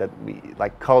mentioned, that we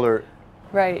like color.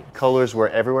 Right. Colors were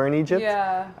everywhere in Egypt.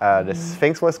 Yeah. The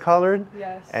Sphinx was colored.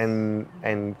 Yes.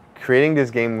 And creating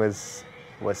this game was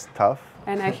tough.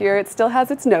 And I hear it still has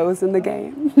its nose in the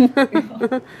game.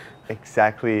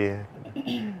 Exactly.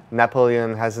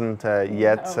 Napoleon hasn't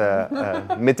yet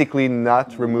mythically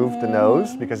not removed the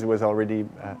nose because it was already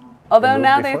Although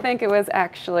now before. they think it was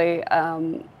actually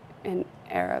an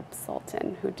Arab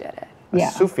sultan who did it. Yeah.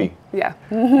 Sufi. Yeah.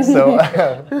 So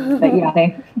But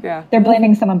yeah, Yeah. they're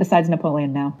blaming someone besides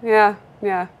Napoleon now. Yeah.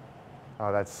 Yeah.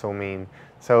 oh, that's so mean.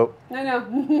 So I know.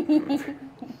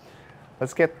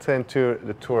 let's get into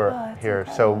the tour here.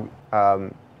 So,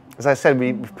 as I said,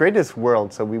 we've created this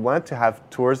world. So we wanted to have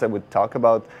tours that would talk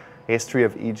about history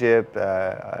of Egypt,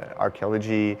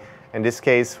 archaeology. In this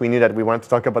case, we knew that we wanted to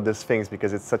talk about the Sphinx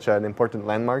because it's such an important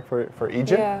landmark for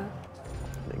Egypt. Yeah.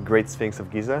 The Great Sphinx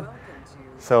of Giza.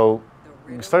 So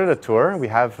we started a tour. We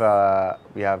have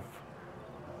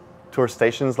tour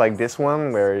stations like this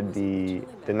one where the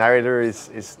narrator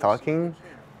is talking.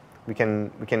 We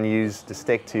can use the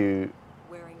stick to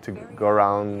go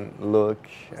around, look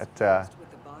at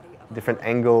different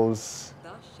angles.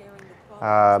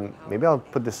 Maybe I'll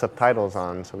put the subtitles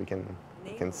on so we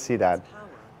can see that.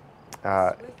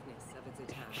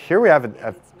 Here we have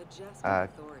a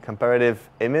comparative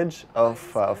image of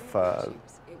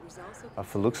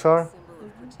Luxor,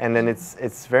 and then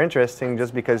it's very interesting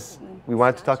just because we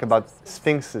wanted to talk about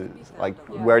sphinxes, like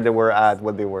where they were at,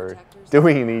 what they were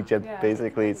doing in Egypt,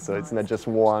 basically. So it's not just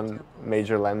one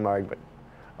major landmark, but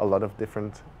a lot of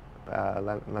different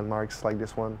landmarks like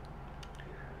this one.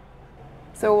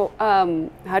 So,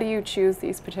 how do you choose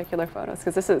these particular photos?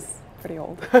 Because this is pretty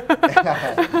old.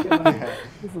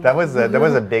 That was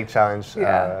a big challenge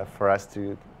for us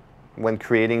when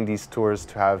creating these tours,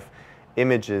 to have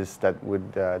images that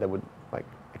would like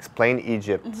explain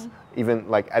Egypt, even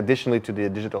like additionally to the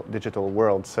digital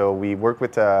world. So we work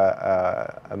with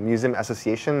a museum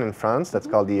association in France that's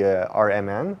called the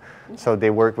RMN. So they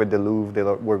work with the Louvre, they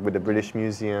work with the British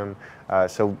Museum.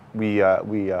 So we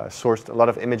sourced a lot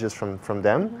of images from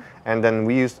them, and then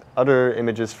we used other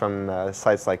images from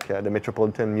sites like the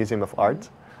Metropolitan Museum of Art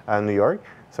in New York.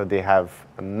 So they have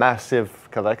a massive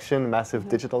collection, massive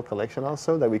digital collection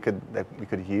also that we could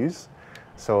use.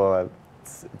 So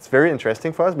it's very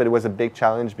interesting for us, but it was a big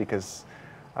challenge because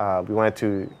we wanted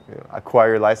to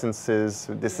acquire licenses.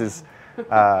 This is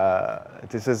I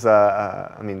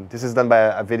mean, this is done by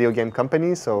a video game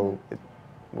company, so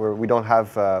we don't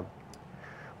have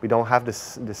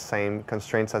the same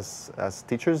constraints as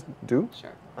teachers do.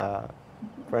 Sure.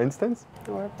 For instance.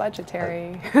 Or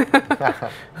budgetary.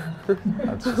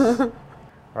 All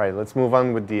right, let's move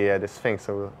on with the Sphinx.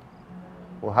 So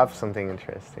we'll have something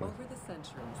interesting. Over the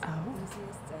centuries,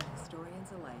 enthusiasts and historians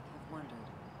alike have wondered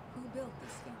who built the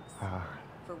Sphinx,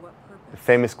 for what purpose, The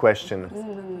famous question. what does it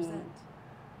represent?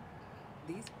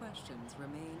 These questions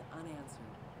remain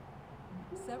unanswered.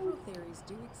 Several theories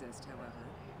do exist, however,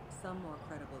 some more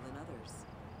credible than others.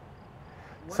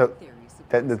 One So theory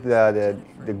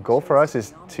the goal for us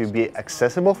is to be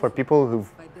accessible for people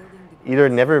who've either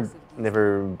never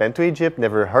been to Egypt,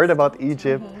 never heard about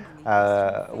Egypt,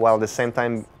 while at the same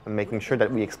time making sure that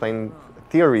we explain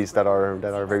theories that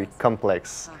are very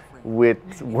complex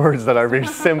with words that are very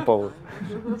simple.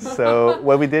 So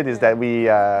what we did is that we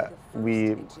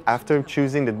after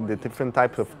choosing the different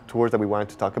types of tours that we wanted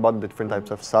to talk about, the different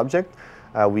types of subject,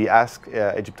 we asked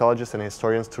Egyptologists and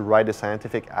historians to write the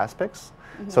scientific aspects.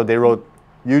 So they wrote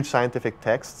huge scientific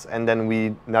texts, and then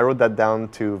we narrowed that down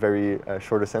to very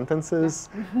shorter sentences,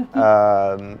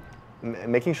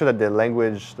 making sure that the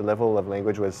level of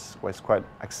language was quite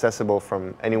accessible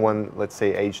from anyone, let's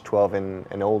say, age 12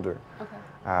 and older. Okay.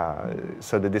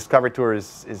 So the Discover Tour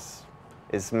is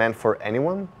meant for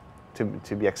anyone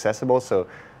to be accessible. So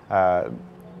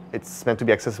it's meant to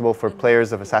be accessible for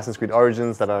players of Assassin's Creed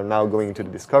Origins that are now going into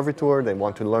the Discovery Tour. They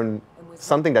want to learn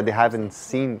something that they haven't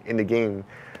seen in the game.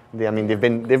 They've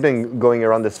been going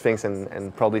around the Sphinx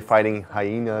and probably fighting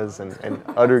hyenas and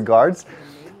other guards,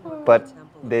 but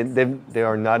they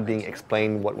are not being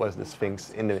explained what was the Sphinx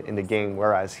in the game.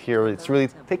 Whereas here, it's really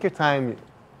take your time,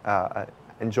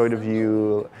 enjoy the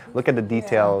view, look at the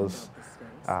details,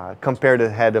 compare the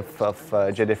head of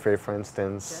Jedefre, for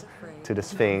instance, to the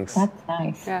Sphinx. That's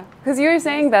nice. Yeah, because you were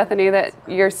saying, Bethany, that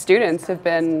your students have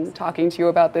been talking to you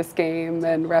about this game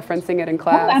and referencing it in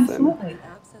class. Oh, absolutely.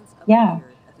 Yeah,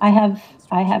 I have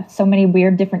so many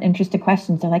weird, different, interested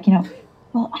questions. They're like,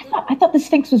 well, I thought the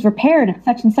Sphinx was repaired at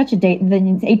such and such a date, and then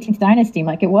in the 18th dynasty,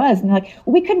 like it was, and they're like,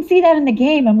 well, we couldn't see that in the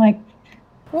game. I'm like,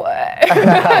 what?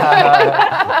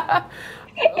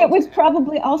 It was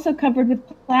probably also covered with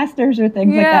plasters or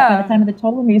things like that by the time of the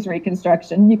Ptolemy's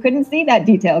reconstruction. You couldn't see that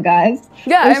detail, guys.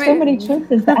 Yeah, There's so many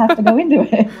choices that have to go into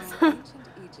it.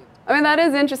 I mean, that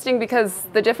is interesting because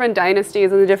the different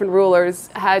dynasties and the different rulers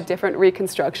had different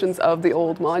reconstructions of the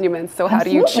old monuments. So how do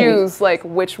you choose like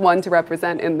which one to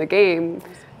represent in the game?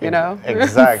 You know,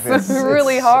 Exactly. It's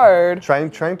really hard.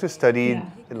 Trying to study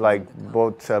like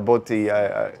both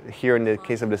here in the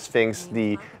case of the Sphinx,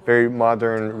 the very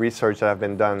modern research that have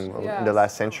been done in the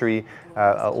last century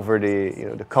over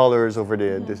the colors, over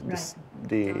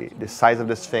the size of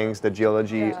the Sphinx, the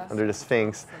geology under the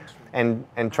Sphinx, and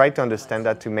try to understand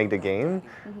that to make the game,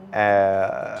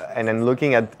 and then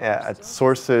looking at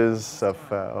sources of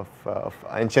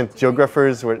ancient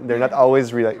geographers where they're not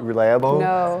always reliable.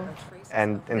 No.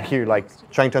 And here, like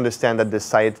trying to understand that the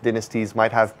Scythe dynasties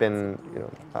might have been,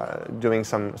 doing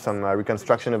some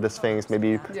reconstruction of the Sphinx,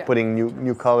 maybe putting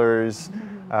new colors.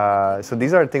 So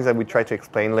these are things that we try to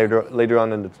explain later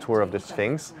on in the tour of the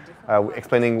Sphinx,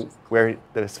 explaining where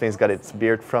the Sphinx got its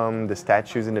beard from, the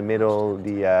statues in the middle,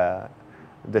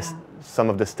 some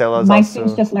of the stelas. My also.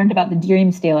 students just learned about the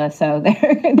dream stela, so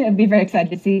they'd be very excited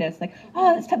to see this. Like,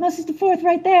 oh, that's Tutmosis IV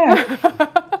right there.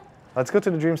 Let's go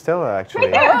to the Dream Stela, actually.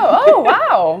 Right there. Oh,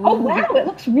 wow. Oh, wow, it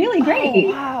looks really great.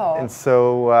 Oh, wow. And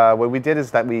so what we did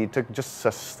is that we took just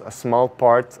a small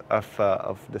part of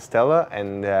the stela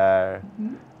and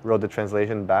wrote the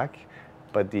translation back.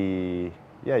 But you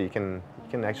can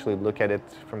actually look at it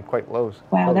from quite close.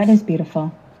 Wow, that is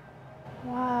beautiful.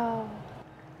 Wow.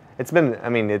 It's been, I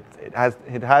mean, it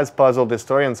has puzzled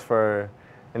historians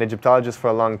and Egyptologists for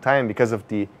a long time because of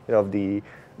the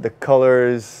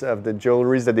colors of the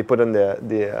jewelries that they put on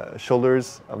the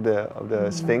shoulders of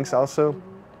the Sphinx. Also,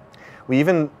 we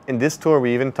even in this tour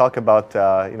we even talk about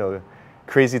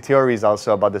crazy theories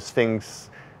also about the Sphinx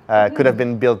could have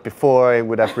been built before. It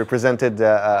would have represented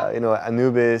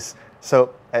Anubis.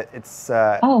 So it's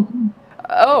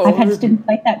I've had students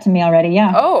like that to me already.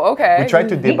 Yeah. Oh, okay. we tried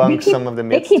to debunk some of the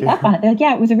myths They keep too. up on it. They're like,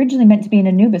 yeah, it was originally meant to be an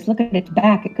Anubis. Look at its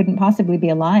back. It couldn't possibly be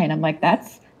a lion. I'm like,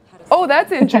 that's Oh,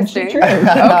 that's interesting. true.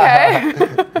 Okay.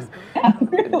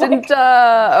 Didn't,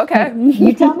 okay.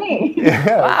 You tell me.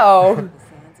 Wow.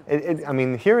 I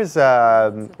mean, here is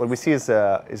what we see is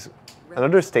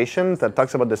another station that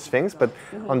talks about the Sphinx, but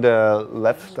on the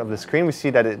left of the screen we see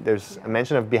that there's a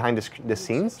mention of behind the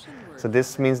scenes. So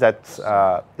this means that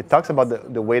it talks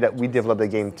about the way that we develop the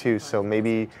game too. So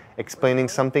maybe explaining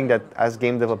something that as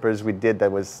game developers we did that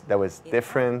was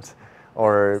different,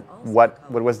 or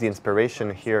what was the inspiration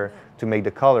here to make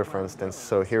the color, for instance.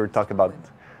 So here we talk about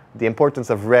the importance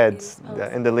of reds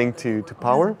and the link to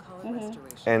power,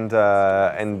 and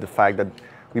the fact that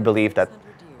we believe that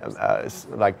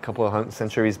like a couple of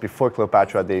centuries before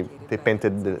Cleopatra, they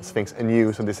painted the Sphinx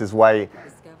anew. So this is why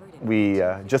we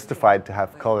justified to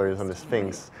have colors on the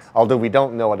Sphinx, although we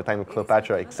don't know at the time of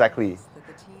Cleopatra exactly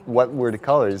what were the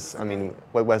colors. I mean,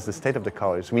 what was the state of the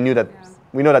colors? We know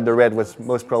that the red was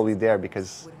most probably there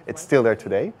because it's still there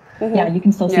today. Yeah, you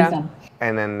can still see some.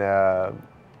 And then,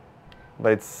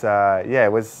 but it's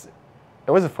it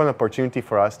was a fun opportunity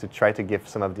for us to try to give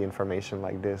some of the information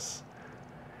like this.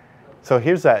 So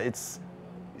here's it's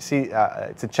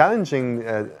a challenging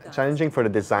for the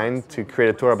design to create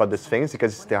a tour about the Sphinx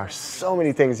because there are so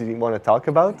many things you want to talk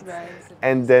about,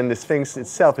 and then the Sphinx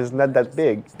itself is not that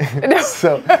big.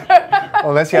 So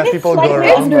unless you have people go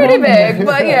around. It's pretty big,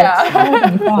 but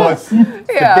yeah. Well, it's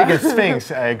the biggest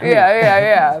Sphinx, I agree.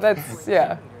 Yeah. That's,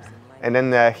 yeah. And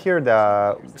then here,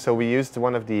 so we used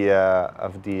one of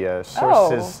the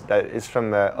sources that is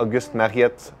from Auguste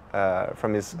Mariette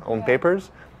from his own papers.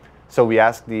 So we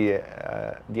asked the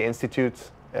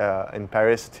institute in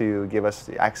Paris to give us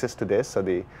the access to this, so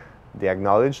they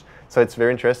acknowledged. So it's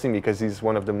very interesting because he's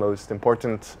one of the most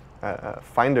important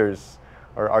finders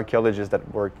or archaeologists that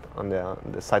worked on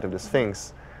the site of the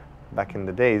Sphinx back in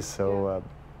the days. So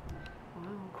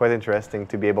quite interesting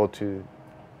to be able to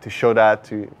show that,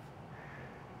 to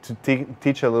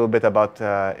teach a little bit about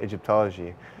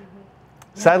Egyptology.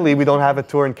 Sadly, we don't have a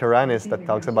tour in Karanis that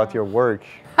talks about your work.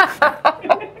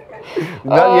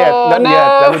 Not yet.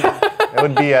 That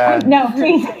would be No,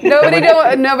 please.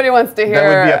 Nobody wants to hear. That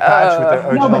would be a patch with the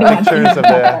original pictures of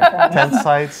the tent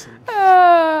sites.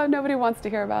 Nobody wants to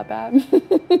hear about that.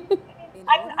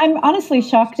 I'm honestly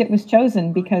shocked it was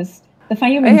chosen because the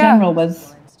Fayoum in general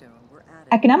was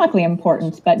economically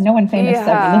important, but no one famous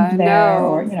ever lived there,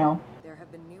 or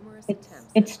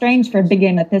It's strange for a big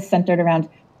game like this centered around,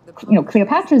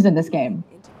 Cleopatra's in this game.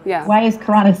 Yeah. Why is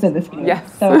Karanis in this game?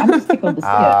 Yes. So I'm just tickled to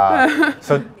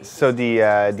see it. So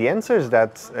the answer is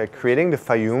that creating the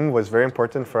Fayoum was very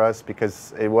important for us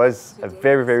because it was a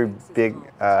very, very big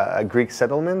Greek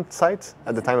settlement site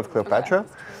at the time of Cleopatra.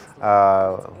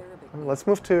 Let's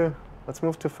move to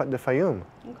the Fayoum.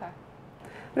 Okay.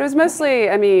 But it was mostly,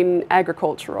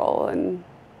 agricultural and.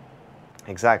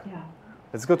 Exactly. Yeah.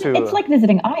 Let's go to. It's like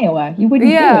visiting Iowa. You wouldn't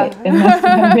do it unless you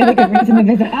had a really good reason to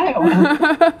visit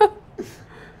Iowa.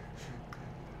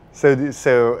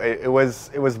 So it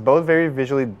was both very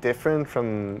visually different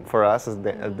for us as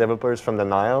developers from the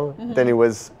Nile. Then it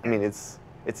was, I mean, it's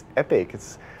epic.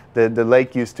 It's the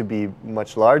lake used to be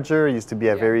much larger. Used to be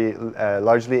a very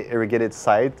largely irrigated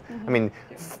site. I mean,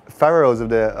 pharaohs of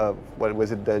the what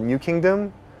was it? The New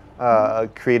Kingdom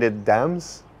created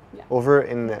dams over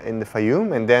in the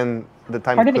Fayoum, and then the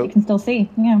time part of it you can still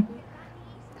see. Yeah.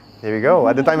 There you go.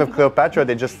 At the time of Cleopatra,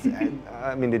 they just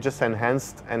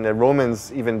enhanced, and the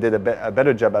Romans even did a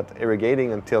better job at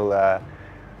irrigating until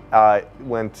it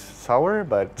went sour.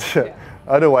 But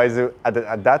otherwise,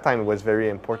 at that time, it was a very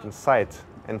important site,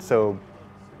 and so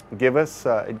it gave us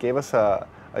a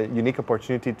unique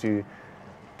opportunity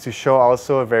to show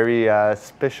also a very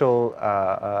special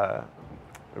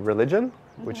religion,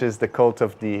 which is the cult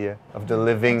of the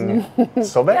living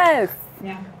Sobek. Yes.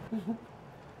 Yeah.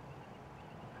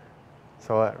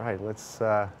 So right, let's.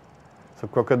 So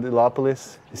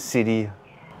Crocodilopolis, city,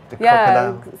 the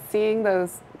crocodile. Seeing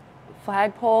those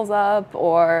flagpoles up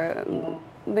or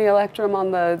the electrum on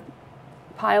the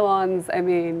pylons. I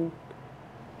mean,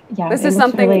 Yeah, this it is looks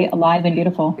something really alive and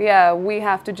beautiful. Yeah, we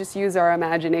have to just use our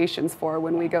imaginations for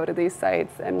when we go to these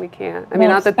sites, and we can't. I mean,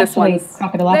 not that this one's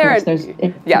there. There's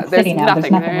there's nothing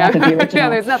there. left of the original. Yeah,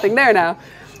 there's nothing there now.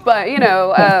 But you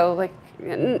know, like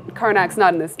Karnak's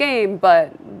not in this game,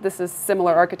 but this is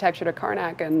similar architecture to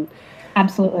Karnak, and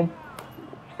Absolutely.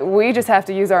 we just have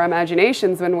to use our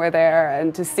imaginations when we're there,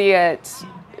 and to see it,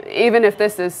 even if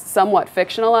this is somewhat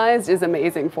fictionalized, is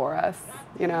amazing for us.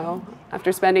 You know,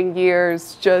 after spending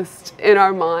years just in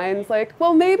our minds, like,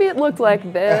 well, maybe it looked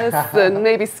like this, and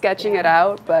maybe sketching it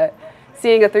out, but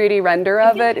seeing a 3D render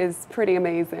of it is pretty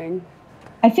amazing.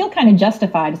 I feel kind of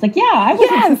justified. It's like, yeah, I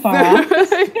wasn't too far off.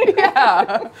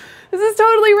 Yeah, this is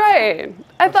totally right.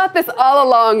 I thought this all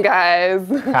along, guys.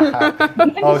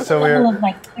 Oh, so we're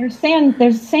Like,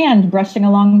 there's sand brushing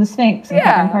along the Sphinx and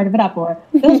covering part of it up, or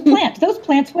those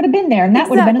plants would have been there, and that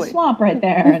would have been a Exactly. swamp right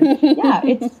there. And yeah,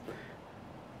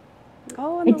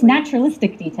 it's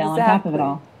naturalistic detail on top of it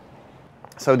all.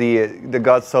 so the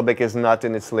god Sobek is not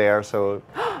in its lair, so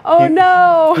Oh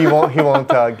no. he won't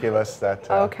give us that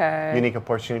Okay. unique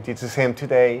opportunity to see him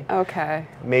today. Okay.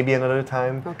 Maybe another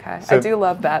time. Okay. So I do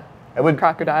love that would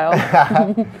crocodile.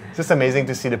 It's just amazing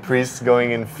to see the priests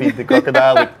going and feed the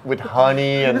crocodile with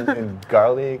honey and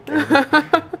garlic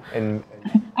and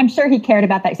I'm sure he cared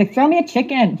about that. He's like, throw me a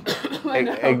chicken.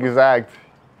 exact.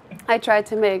 I tried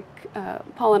to make,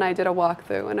 Paul and I did a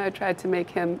walkthrough, and I tried to make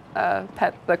him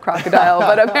pet the crocodile,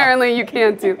 but apparently you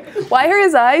can't do. Why are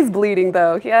his eyes bleeding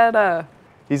though? He had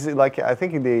He's like, I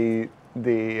think the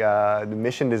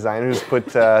mission designers put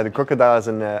the crocodile as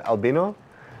an albino.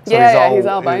 So he's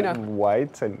albino.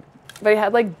 White, and but he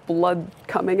had like blood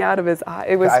coming out of his eye.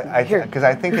 It was here. because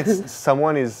I think it's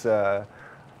someone is. I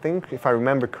think if I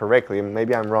remember correctly,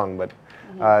 maybe I'm wrong, but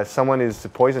someone is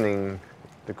poisoning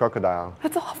the crocodile.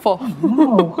 That's awful.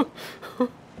 No.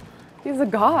 He's a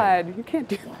god. You can't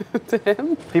do that to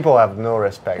him. People have no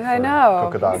respect I for know.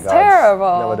 crocodile It's gods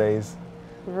terrible. nowadays.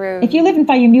 Rude. If you live in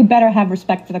Fayoum, you better have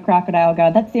respect for the crocodile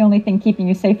god. That's the only thing keeping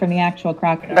you safe from the actual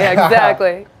crocodile. Yeah,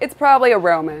 exactly. It's probably a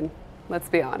Roman. Let's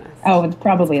be honest. Oh, it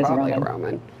probably is a Probably Roman. a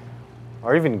Roman.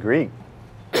 Or even Greek.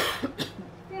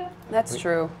 That's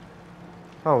true.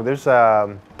 Oh, there's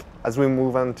as we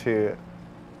move on to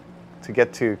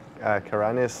get to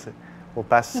Karanis, we'll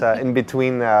pass in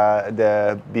between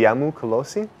the Biamu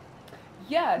Colossi.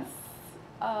 Yes.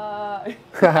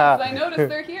 I noticed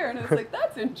they're here, and I was like,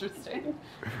 "That's interesting."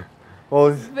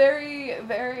 Well, Very,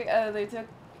 very.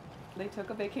 They took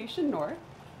a vacation north.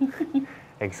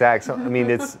 exact. So I mean,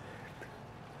 it's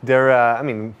they're. I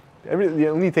mean, the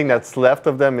only thing that's left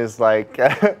of them is like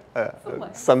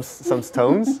some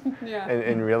stones Yeah.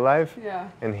 in real life. Yeah.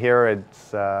 And here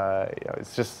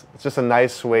it's just a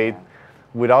nice way,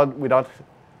 without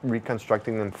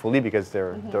reconstructing them fully because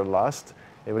they're lost.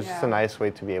 It was just a nice way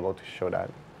to be able to show that.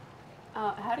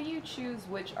 How do you choose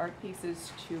which art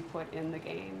pieces to put in the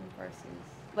game versus,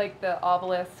 like, the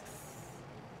obelisks?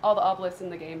 All the obelisks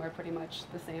in the game are pretty much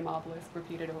the same obelisk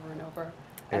repeated over and over.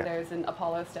 And Yeah. there's an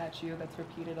Apollo statue that's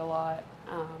repeated a lot.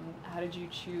 How did you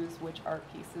choose which art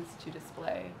pieces to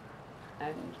display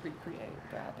and recreate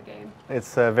throughout the game?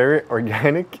 It's a very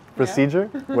organic procedure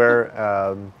where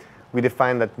we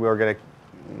define that we're going to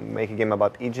make a game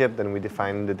about Egypt, then we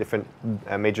define the different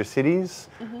major cities,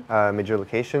 major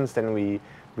locations, then we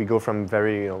go from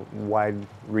very wide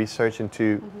research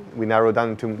into, we narrow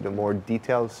down into the more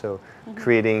details, so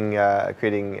creating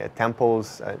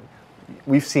temples.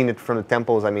 We've seen it from the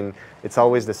temples. I mean, it's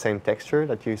always the same texture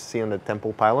that you see on the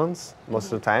temple pylons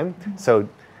most of the time. So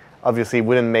obviously it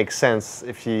wouldn't make sense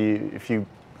if you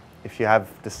if you have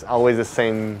this always the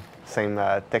same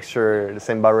texture, the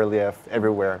same bas-relief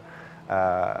everywhere.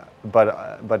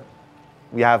 But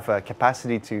we have a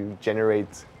capacity to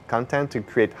generate content, to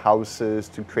create houses,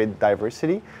 to create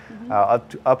diversity,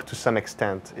 up to some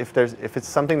extent. If it's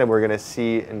something that we're going to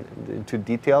see into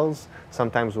details,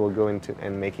 sometimes we'll go into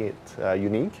and make it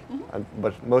unique.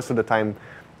 But most of the time,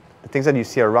 the things that you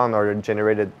see around are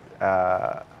generated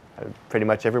pretty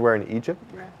much everywhere in Egypt.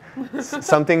 Yeah.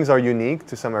 Some things are unique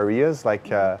to some areas, like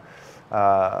I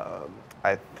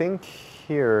think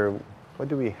here. What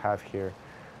do we have here?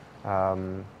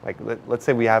 Like let's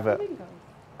say we have a. Flamingos.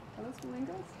 Are those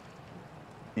flamingos?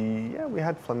 Yeah, we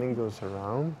had flamingos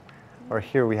around. Or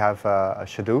here we have a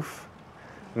shadoof.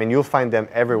 I mean, you'll find them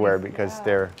everywhere because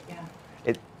they're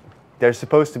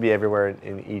supposed to be everywhere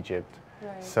in Egypt.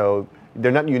 Right. So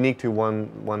they're not unique to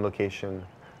one location.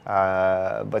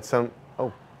 But some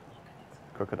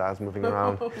crocodiles moving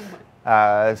around.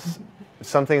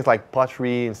 Some things like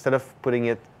pottery, instead of putting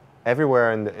it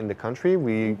everywhere in the country,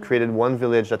 we created one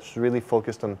village that's really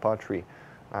focused on pottery.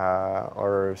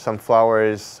 Or some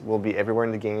flowers will be everywhere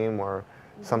in the game, or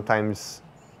sometimes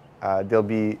they'll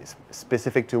be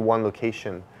specific to one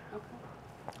location. Okay.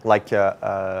 Like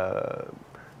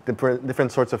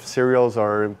different sorts of cereals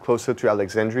are closer to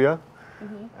Alexandria,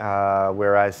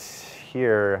 whereas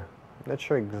here, I'm not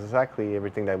sure exactly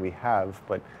everything that we have,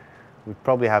 but we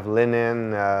probably have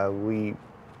linen.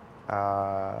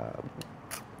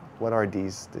 What are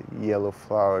these? The yellow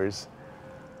flowers.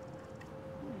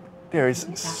 There is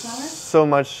so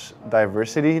much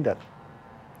diversity that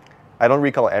I don't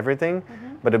recall everything,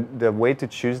 but the way to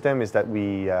choose them is that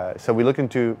we look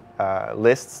into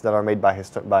lists that are made by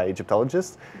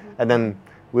Egyptologists, and then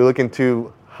we look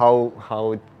into how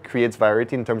it creates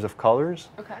variety in terms of colors,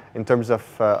 in terms of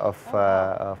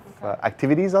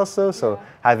activities also. So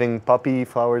having poppy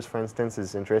flowers, for instance,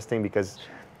 is interesting because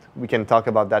we can talk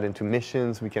about that into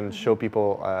missions. We can show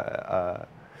people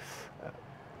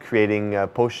creating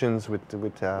potions with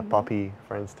poppy,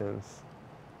 for instance.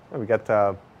 Oh, we got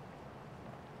the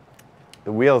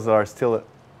wheels that are still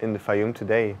in the Fayoum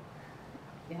today.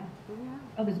 Yeah.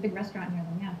 Oh, there's a big restaurant near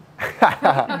them, yeah.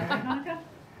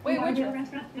 Wait, which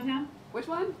restaurant downtown? Which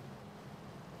one?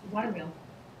 Water wheel.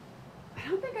 I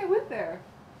don't think I went there.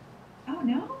 Oh,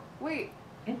 no? Wait,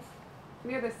 It's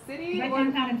near the city? right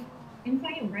downtown in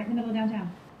Fayoum, right in the middle of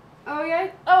downtown. Oh,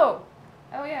 yeah? Oh,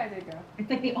 yeah, I did go. It's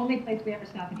like the only place we ever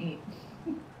stop and eat.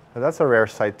 Well, that's a rare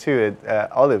sight too.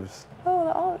 Olives. Oh,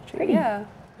 the olive tree. Pretty. Yeah.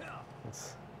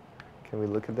 Can we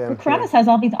look at them? Karanis has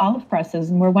all these olive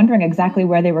presses, and we're wondering exactly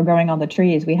where they were growing all the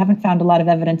trees. We haven't found a lot of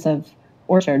evidence of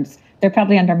orchards. They're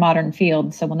probably under modern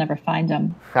fields, so we'll never find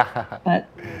them. But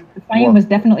the Fayoum was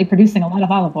definitely producing a lot of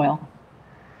olive oil.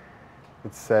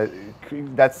 It's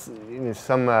that's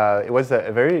it was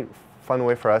a very fun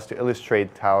way for us to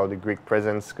illustrate how the Greek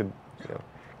presence could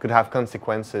have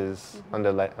consequences on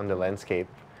the landscape.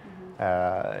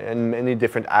 In many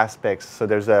different aspects. So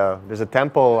there's a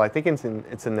temple. I think it's in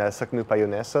Soknou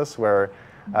Payonessos, where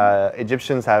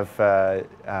Egyptians have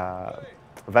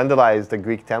vandalized the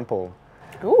Greek temple.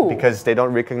 Ooh. Because they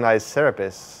don't recognize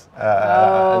Serapis.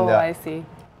 I see.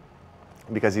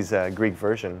 Because he's a Greek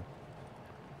version.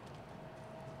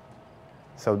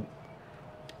 So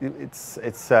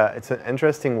it's an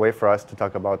interesting way for us to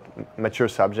talk about mature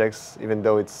subjects, even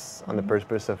though it's on the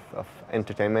purpose of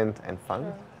entertainment and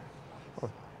fun. Sure.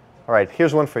 All right,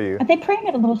 here's one for you. Are they praying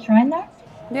at a little shrine there?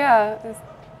 Yeah.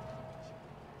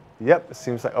 Yep, it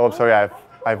seems like. Oh, sorry,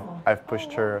 I've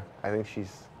pushed her. I think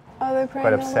she's they're praying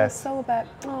quite obsessed. So bad.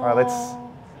 All right, let's.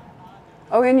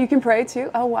 Oh, and you can pray too?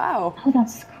 Oh, wow. Oh,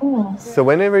 that's cool. So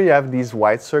whenever you have these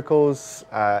white circles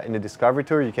in the Discovery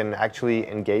Tour, you can actually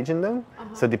engage in them.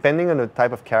 So depending on the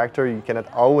type of character, you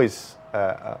cannot always.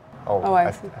 I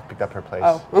picked up her place.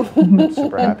 Oh. I'm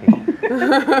super happy.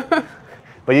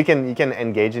 But you can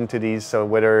engage into these. So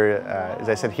whether, as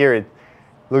I said here, it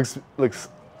looks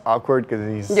awkward because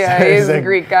he's he's a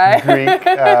Greek guy. Greek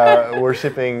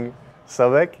worshipping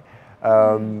Sobek.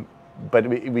 But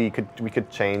we could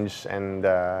change, and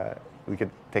we could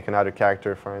take another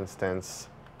character, for instance.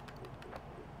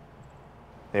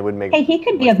 It would make. Hey, he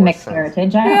could be of mixed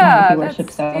heritage. I don't know if he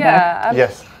worships Sobek. Yeah.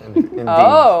 Yes, indeed.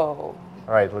 Oh. All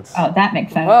right, let's. Oh, that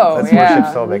makes sense. Whoa, let's worship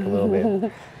Sobek a little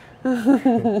bit.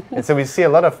 And so we see a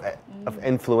lot of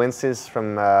influences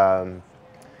from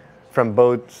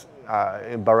both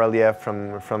bas-relief,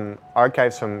 from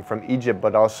archives from Egypt,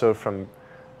 but also from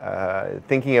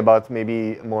thinking about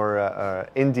maybe more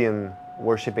Indian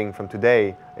worshipping from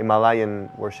today, Himalayan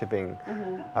worshipping.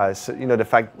 So the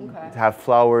fact to have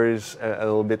flowers a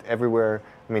little bit everywhere.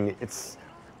 I mean,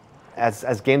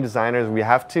 as game designers, we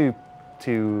have to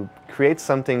create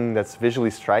something that's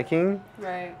visually striking.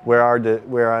 Right. Where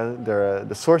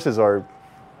the sources are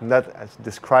not as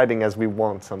describing as we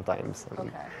want sometimes. Okay.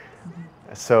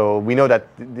 So we know that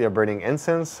they're burning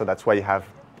incense, so that's why you have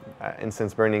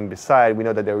incense burning beside. We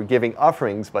know that they were giving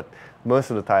offerings, but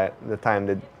most of the time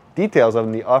the details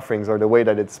of the offerings or the way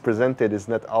that it's presented is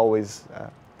not always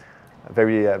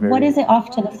very. What is it off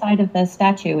to the side of the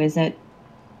statue? Is it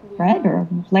bread or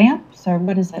lamps, or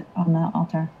what is it on the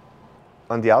altar?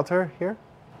 On the altar here?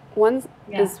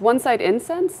 Is one side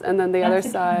incense, and then the other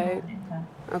side.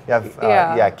 You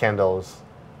have candles.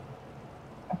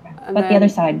 Okay. But the other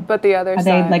side? But the other Are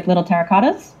side. they like little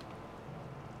terracottas?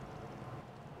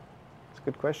 It's a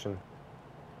good question.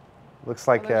 Looks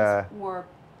like more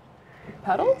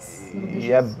petals.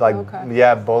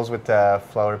 Bowls with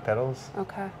flower petals.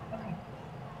 Okay.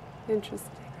 Interesting.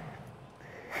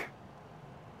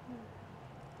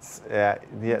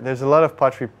 There's a lot of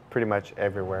pottery pretty much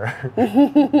everywhere.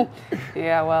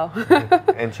 Yeah, well.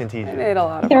 Ancient Egypt. I made a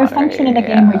lot of Is there a pottery, function in the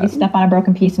game where you step on a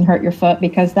broken piece and hurt your foot?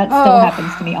 Because that still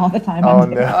happens to me all the time. Oh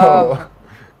no.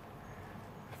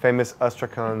 Famous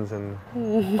ostracons and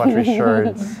pottery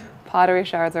shards. Pottery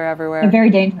shards are everywhere. They're very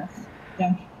dangerous.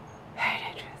 Yeah. Very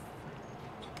dangerous.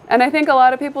 And I think a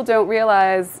lot of people don't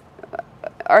realize,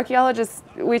 archaeologists,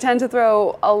 we tend to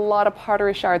throw a lot of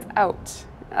pottery shards out.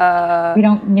 We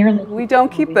don't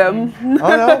keep them.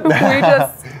 Oh no.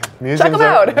 We just check them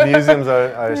out. Museums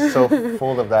are so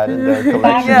full of that in their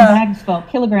collections. Bags and bags full,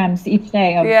 kilograms each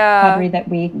day of pottery that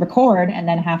we record and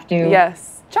then have to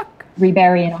chuck.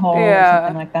 rebury in a hole or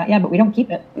something like that. Yeah, but we don't keep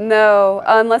it. No,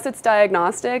 unless it's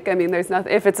diagnostic. I mean, there's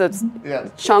nothing. If it's a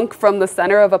chunk from the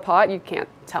center of a pot, you can't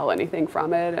tell anything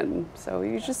from it, and so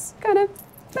you just kind of.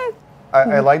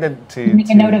 I like that to make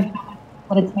a note of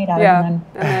what it's made out of, and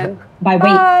then by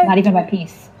weight, not even by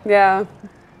piece. Yeah.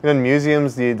 In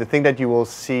museums, the thing that you will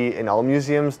see in all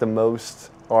museums the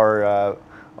most are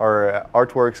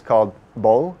artworks called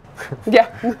bowl. Yeah.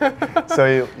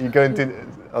 So you go into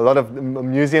a lot of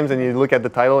museums and you look at the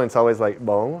title and it's always like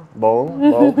bowl, bowl,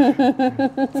 bowl.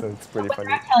 So it's pretty funny. What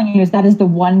they're telling you is that is the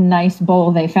one nice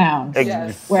bowl they found.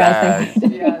 Yes. Whereas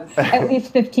they had at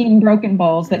least 15 broken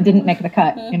bowls that didn't make the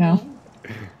cut, you know.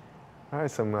 All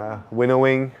right, some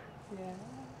winnowing.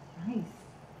 Nice.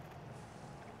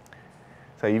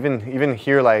 So even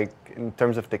here, like in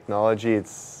terms of technology,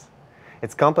 it's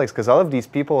complex because all of these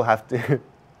people have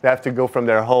to go from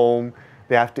their home.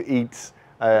 They have to eat.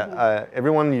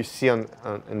 Everyone you see in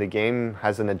the game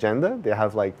has an agenda. They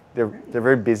have they're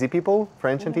very busy people for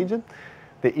ancient Egypt.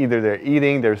 They're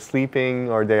eating, they're sleeping,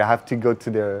 or they have to go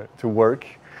to work.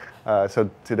 So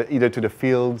either to the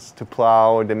fields to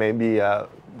plow, or they may be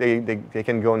they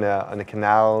can go on a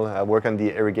canal, work on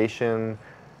the irrigation,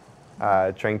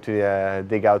 trying to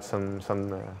dig out some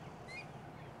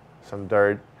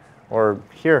dirt, or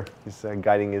here he's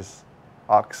guiding his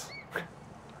ox.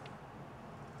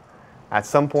 At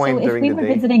some point during the day. So if we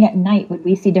were visiting at night, would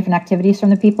we see different activities from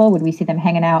the people? Would we see them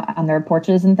hanging out on their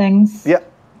porches and things? Yeah.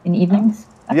 In evenings?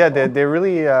 That's cool. They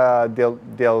really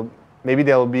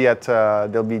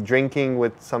they'll be drinking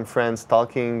with some friends,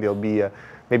 talking. They'll be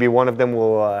maybe one of them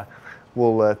will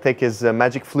take his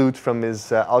magic flute from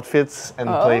his outfits and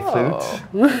play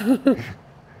flute.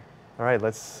 All right,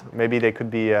 maybe they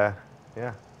could be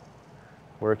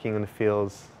working in the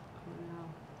fields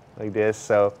like this.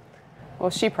 So. Well,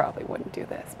 she probably wouldn't do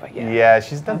this, but yeah. Yeah,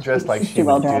 she's not dressed like she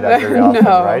would do that very often,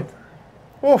 right?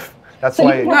 Oof. That's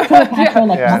why.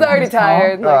 She's already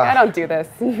tired. Like, I don't do this.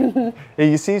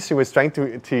 You see, she was trying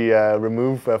to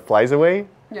remove flies away.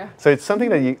 Yeah. So it's something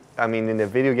that in a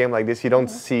video game like this, you don't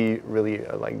see really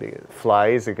like the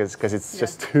flies because it's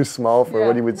just too small for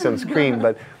what you would see on screen.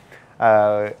 But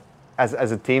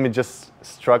as a team, it just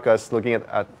struck us looking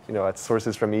at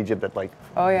sources from Egypt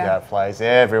that flies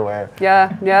everywhere.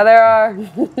 Yeah, there are.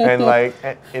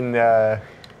 And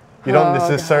you don't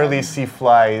necessarily see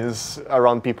flies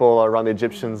around around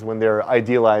Egyptians when they're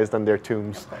idealized on their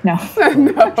tombs. No.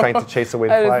 Trying to chase away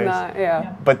the flies.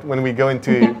 Not, But when we go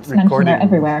into recording, they're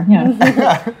everywhere.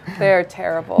 Yeah. They are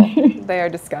terrible. They are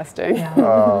disgusting.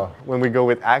 When we go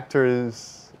with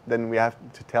actors, then we have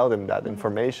to tell them that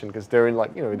information because they're in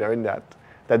they're in that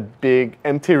big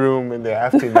empty room and they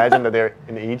have to imagine that they're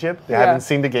in Egypt. They haven't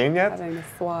seen the game yet. Having the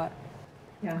SWAT.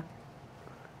 Yeah.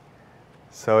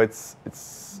 So it's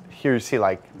here you see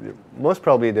most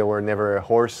probably there were never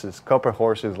copper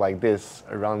horses like this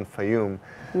around Fayum.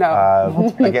 No.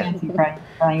 That's pretty fancy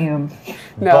Fayum.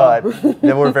 No. But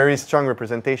there were very strong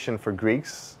representation for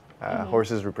Greeks.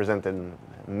 Horses represented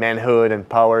manhood and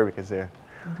power because they're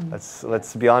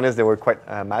let's be honest, they were quite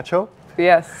macho.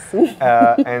 Yes.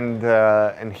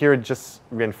 And here it just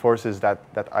reinforces that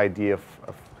idea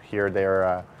of here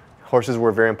their horses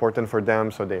were very important for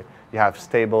them. So you have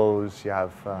stables, you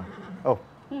have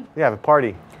you have a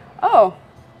party. Oh.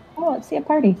 Oh, let's see a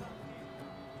party.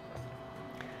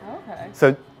 Okay.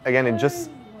 So again, it just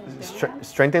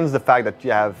strengthens the fact that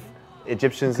you have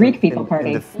Egyptians Greek people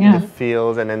party. In the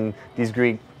fields, and then these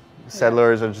Greek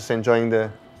settlers are just enjoying the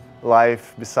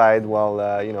life beside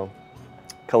while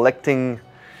collecting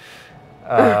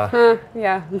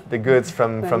the goods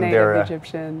from their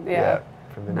Egyptian.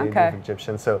 from the native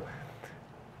Egyptian. So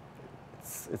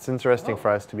it's interesting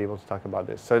for us to be able to talk about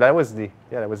this. So that was the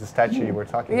statue you were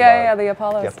talking about. Yeah, the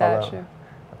Apollo statue.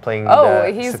 Playing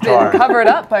he's sitar. been covered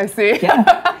up, I see.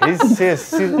 He's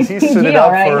suited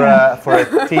up for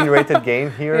a teen-rated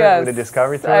game here with the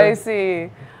Discovery Tour. I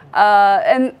see.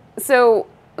 And so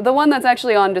the one that's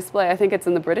actually on display, I think it's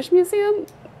in the British Museum.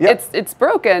 Yep. It's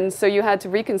broken, so you had to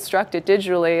reconstruct it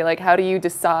digitally. Like, how do you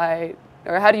decide,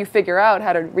 or how do you figure out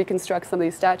how to reconstruct some of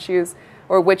these statues,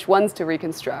 or which ones to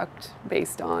reconstruct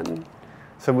based on?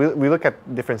 So we look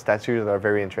at different statues that are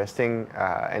very interesting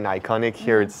and iconic.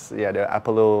 Here it's the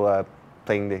Apollo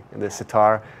playing the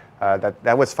sitar.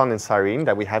 That was found in Cyrene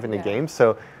that we have in the game.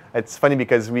 So it's funny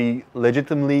because we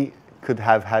legitimately could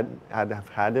have had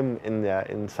him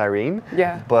in Cyrene.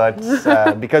 Yeah. But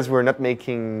because we're not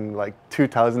making like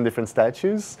 2,000 different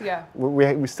statues,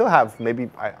 we still have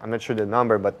maybe, I'm not sure the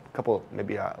number, but a couple,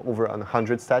 maybe over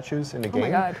 100 statues in the game. Oh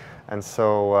my God. And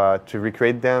so to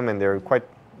recreate them, and they're quite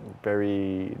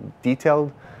very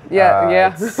detailed.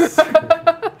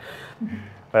 But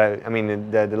I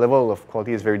mean, the level of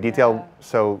quality is very detailed. Yeah.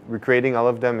 So recreating all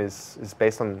of them is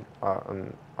based on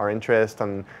our interest,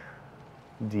 on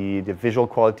the visual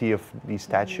quality of these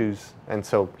statues. And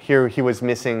so here he was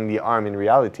missing the arm in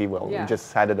reality. Well, we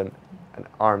just added an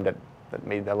arm that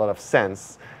made a lot of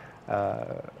sense.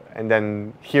 And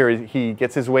then here he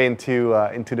gets his way into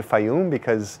the Fayum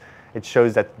because it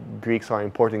shows that Greeks are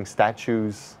importing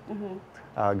statues,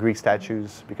 Greek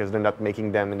statues, because they're not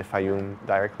making them in the Fayum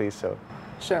directly. So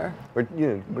we're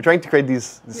trying to create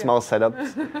these small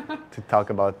setups to talk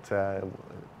about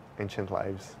ancient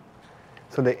lives.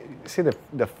 So see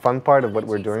the fun part of what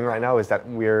we're doing right now is that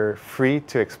we're free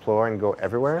to explore and go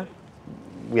everywhere.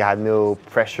 We had no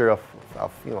pressure of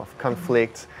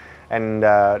conflict, and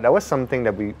that was something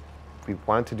that we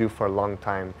wanted to do for a long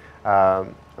time. I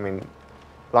mean,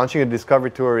 launching a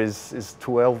Discovery Tour is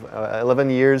 11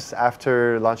 years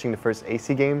after launching the first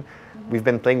AC game. We've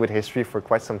been playing with history for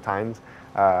quite some time,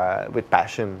 with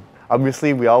passion.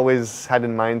 Obviously, we always had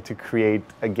in mind to create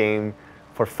a game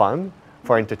for fun,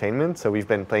 for entertainment. So we've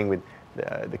been playing with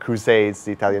the Crusades,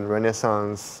 the Italian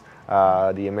Renaissance,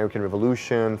 the American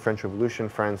Revolution, French Revolution,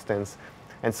 for instance.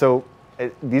 And so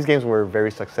these games were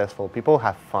very successful. People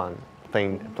have fun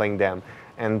playing them.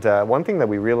 And one thing that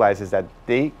we realized is that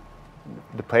the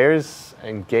players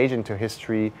engage into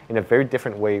history in a very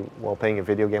different way while playing a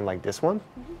video game like this one,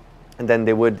 and than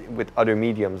they would with other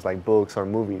mediums like books or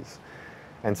movies.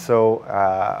 And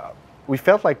so we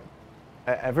felt like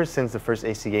ever since the first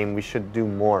AC game, we should do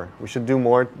more. We should do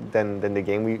more than the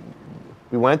game.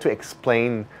 We wanted to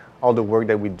explain all the work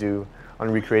that we do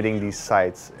on recreating these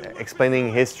sites,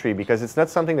 explaining history, because it's not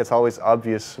something that's always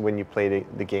obvious when you play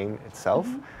the game itself.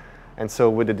 And so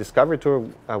with the Discovery Tour,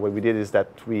 what we did is that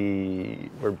we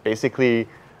were basically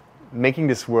making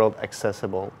this world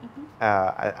accessible.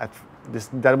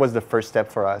 That was the first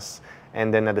step for us.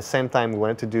 And then at the same time, we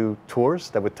wanted to do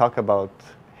tours that would talk about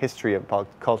history, about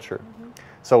culture.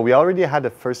 So we already had the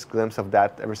first glimpse of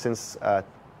that ever since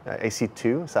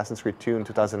AC2, Assassin's Creed 2 in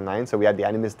 2009. So we had the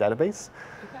Animist database.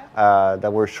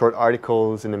 That were short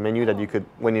articles in the menu that you could,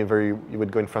 whenever you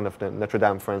would go in front of the Notre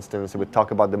Dame, for instance, it would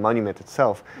talk about the monument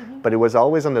itself. But it was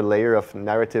always on the layer of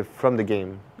narrative from the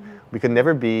game. We could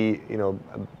never be,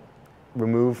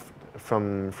 removed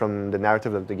from the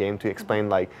narrative of the game to explain,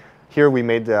 like, here we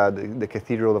made the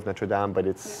Cathedral of Notre Dame, but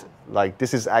it's like,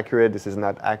 this is accurate, this is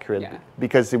not accurate,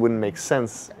 because it wouldn't make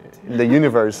sense in the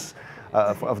universe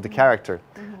of the character.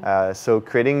 So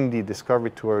creating the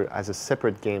Discovery Tour as a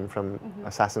separate game from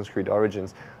Assassin's Creed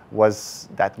Origins was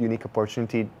that unique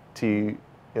opportunity to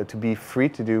be free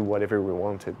to do whatever we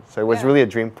wanted. So it was really a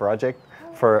dream project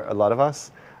for a lot of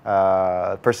us.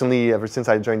 Personally, ever since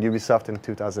I joined Ubisoft in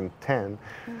 2010,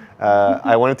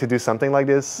 I wanted to do something like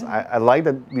this. I like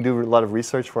that we do a lot of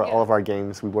research for all of our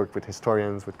games. We work with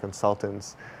historians, with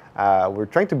consultants. We're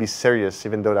trying to be serious,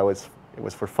 even though it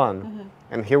was for fun.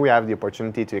 And here we have the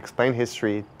opportunity to explain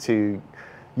history, to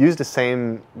use the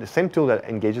same tool that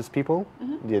engages people,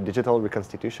 the digital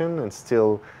reconstitution, and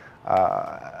still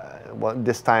well,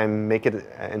 this time make it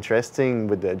interesting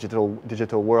with the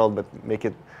digital world, but make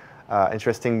it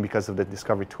interesting because of the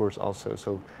discovery tours also.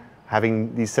 So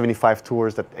having these 75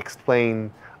 tours that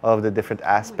explain all of the different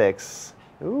aspects.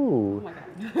 Ooh,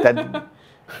 that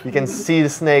you can see the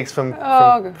snakes from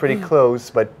pretty close,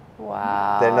 but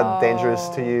they're not dangerous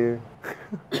to you.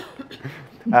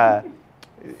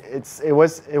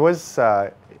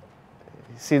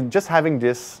 See, just having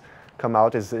this come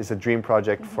out is a dream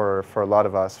project for a lot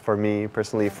of us. For me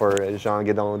personally, for Jean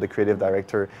Guédon, the creative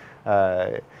director,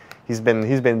 he's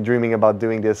been dreaming about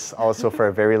doing this also for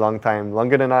a very long time,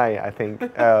 longer than I think.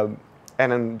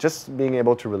 And then just being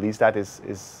able to release that is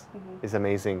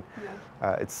amazing.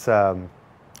 Yeah.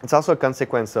 It's also a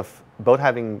consequence of both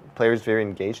having players very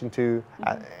engaged into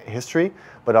history,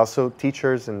 but also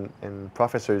teachers and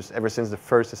professors ever since the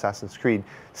first Assassin's Creed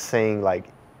saying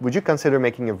like, would you consider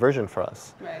making a version for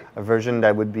us? Right. A version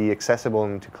that would be accessible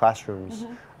into classrooms,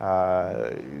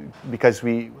 because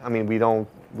we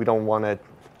don't want to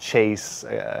chase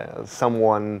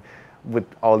someone with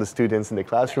all the students in the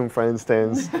classroom, for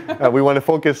instance. We want to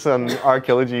focus on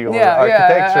archaeology or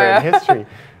architecture and history.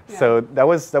 Yeah. So that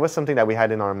was something that we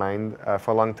had in our mind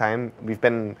for a long time. We've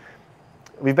been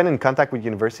in contact with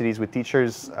universities, with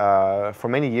teachers for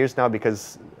many years now,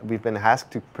 because we've been asked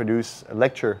to produce a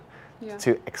lecture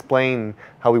to explain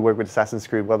how we work with Assassin's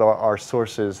Creed, what are our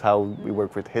sources, how we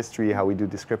work with history, how we do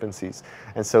discrepancies.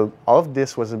 And so all of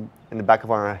this was in the back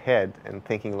of our head and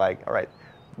thinking like, all right,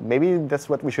 maybe that's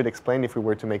what we should explain if we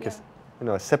were to make a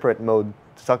separate mode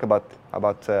to talk about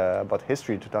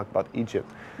history, to talk about Egypt,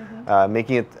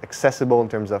 making it accessible in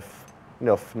terms of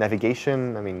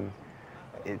navigation. I mean,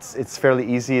 it's fairly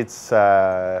easy.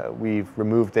 We've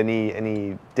removed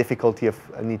any difficulty of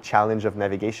any challenge of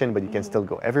navigation, but you can still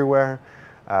go everywhere.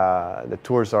 The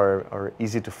tours are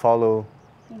easy to follow,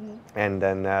 and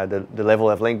then the level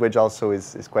of language also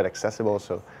is quite accessible.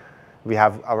 So we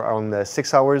have around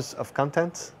 6 hours of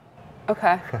content.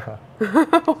 Okay.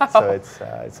 Wow. So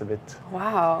it's a bit.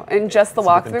 Wow! And just the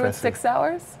walkthrough is 6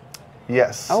 hours?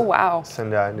 Yes. Oh wow! It's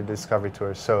in the discovery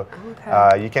tour. So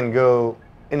you can go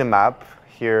in a map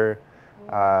here,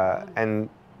 and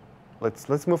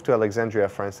let's move to Alexandria,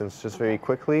 for instance, just very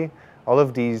quickly. All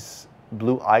of these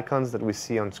blue icons that we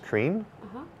see on screen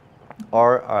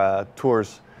are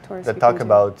tours that talk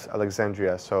about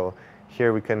Alexandria. So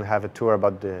here we can have a tour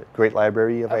about the Great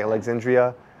Library of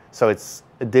Alexandria. So it's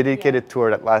a dedicated tour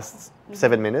that lasts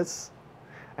 7 minutes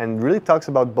and really talks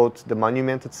about both the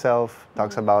monument itself,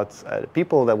 talks about the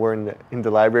people that were in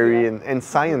the library and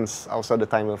science also at the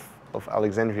time of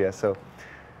Alexandria. So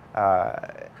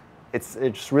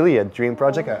it's really a dream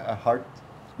project, a hard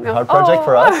project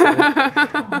for us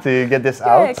to get this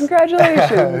out.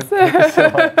 Congratulations. Thank you so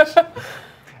much.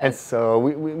 And so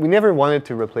we never wanted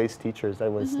to replace teachers.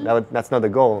 That's not the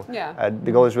goal. Yeah.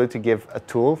 The goal is really to give a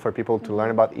tool for people to learn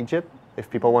about Egypt. If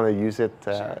people want to use it,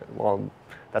 well,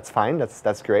 that's fine.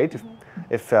 That's great.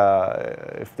 If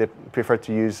they prefer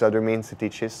to use other means to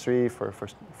teach history for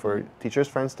teachers,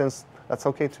 for instance, that's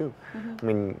okay too. I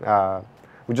mean,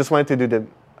 we just wanted to do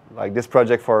this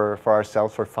project for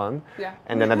ourselves for fun,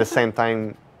 and then at the same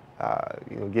time,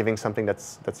 giving something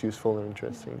that's useful and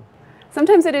interesting.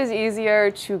 Sometimes it is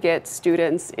easier to get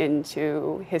students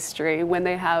into history when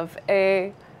they have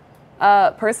a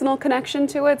personal connection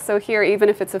to it. So here, even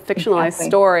if it's a fictionalized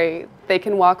story, they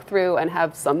can walk through and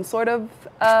have some sort of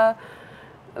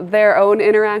their own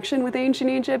interaction with ancient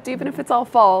Egypt, even if it's all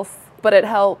false. But it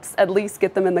helps at least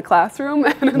get them in the classroom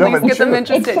and at least get them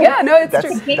interested. It's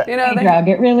true.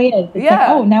 It really is. It's like,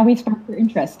 oh, now we sparked their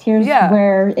interest. Here's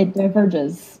where it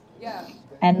diverges. Yeah.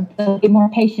 And they'll be more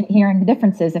patient hearing the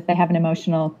differences if they have an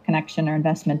emotional connection or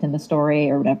investment in the story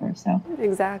or whatever. So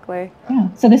exactly.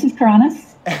 Yeah. So this is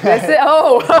Karanis.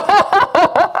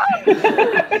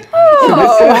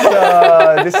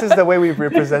 This is the way we've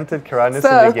represented Karanis in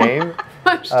the game.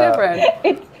 Much different.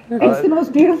 It's the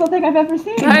most beautiful thing I've ever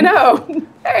seen. I know.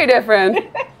 Very different.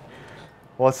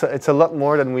 Well, it's a lot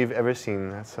more than we've ever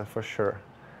seen. That's for sure.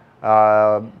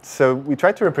 So we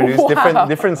tried to reproduce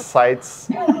different sites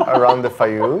around the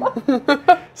Fayoum.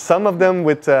 Some of them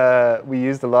we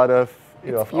used a lot of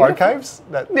archives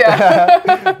that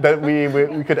that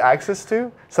we could access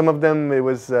to. Some of them it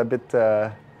was a bit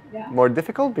more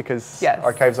difficult because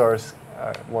archives are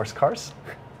more scarce.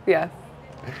 Yeah.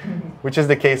 Which is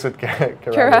the case with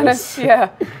Karanis.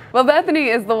 Well, Bethany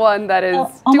is the one that is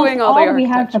doing all the architecture. All we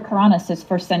have for Karanis is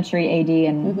 1st century AD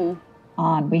and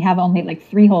on. We have only like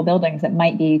 3 whole buildings that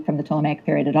might be from the Ptolemaic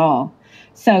period at all.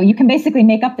 So you can basically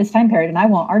make up this time period, and I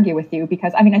won't argue with you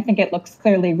because, I mean, I think it looks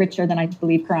clearly richer than I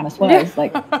believe Karanis was. Yeah.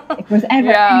 Like, if there's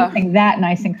ever anything that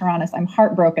nice in Karanis, I'm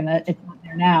heartbroken that it's not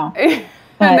there now.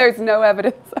 And there's no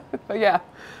evidence. But yeah.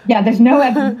 Yeah, there's no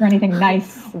evidence for anything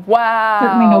nice. Wow.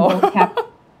 Certainly no gold cap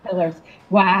pillars.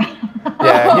 Wow.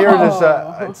 Yeah, here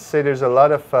I'd say there's a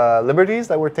lot of liberties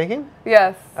that we're taking.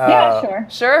 Yes. Yeah, sure.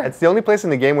 Sure. It's the only place in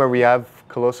the game where we have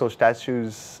colossal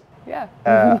statues Yeah.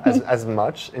 as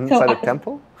much inside a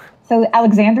temple. So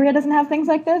Alexandria doesn't have things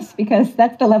like this? Because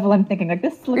that's the level I'm thinking. Like,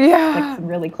 this looks like some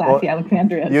really classy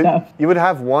Alexandria stuff. You would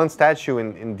have one statue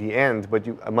in the end, but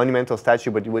a monumental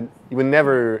statue, but you would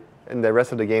never in the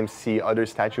rest of the game see other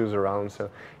statues around. So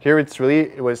here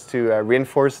it was to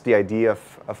reinforce the idea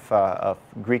of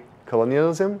Greek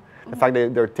colonialism, the fact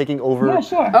that they're taking over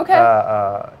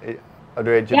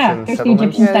other Egyptian there's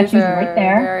settlements. the Egyptian statues right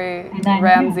there. Very and then,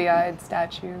 Ramsey-eyed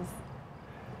statues.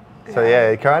 So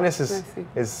yeah, Karanis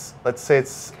is let's say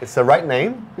it's the right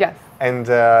name. Yes. And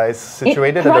it's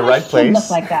situated at the right place. Look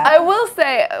like that. I will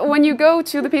say, when you go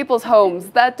to the people's homes,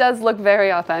 that does look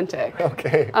very authentic.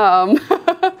 Okay.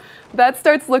 That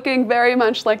starts looking very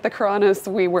much like the Karanis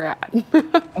we were at.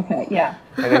 Okay, yeah.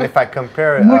 And then if I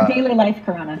compare... More daily life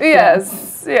Karanis.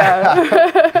 Yes,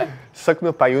 yeah.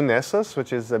 Psychonauts,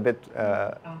 which is a bit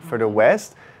further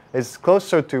west, is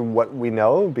closer to what we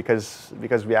know because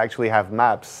we actually have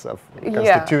maps of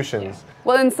constitutions. Yeah.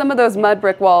 Well, and some of those mud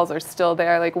brick walls are still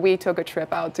there. Like, we took a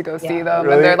trip out to go see them,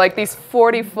 Really? and they're like these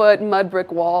 40-foot mud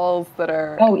brick walls that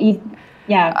are... Oh,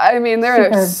 yeah. I mean,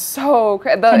 they're so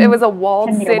crazy. It was a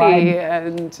walled city,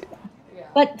 and...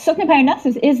 But Psychonauts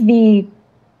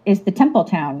is the temple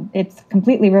town. It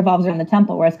completely revolves around the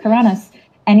temple, whereas Karanis,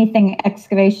 anything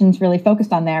excavations really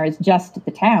focused on there is just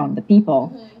the town, the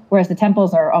people. Mm-hmm. Whereas the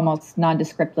temples are almost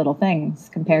nondescript little things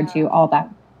compared to all that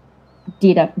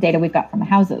data we've got from the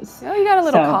houses. Oh, you got a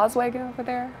little causeway over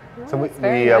there. So we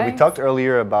talked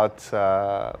earlier about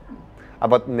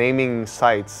naming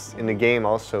sites in the game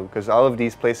also, because all of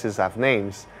these places have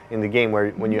names in the game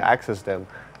where when you access them.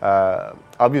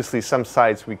 Obviously, some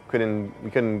sites we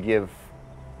couldn't give.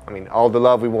 I mean, all the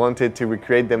love we wanted to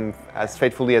recreate them as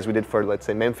faithfully as we did for, let's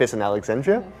say, Memphis and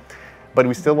Alexandria. But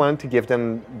we still wanted to give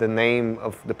them the name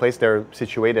of the place they're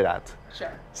situated at. Sure.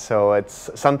 So it's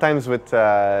sometimes you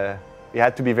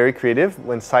had to be very creative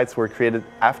when sites were created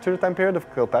after the time period of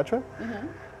Cleopatra. Mm-hmm.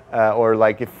 Or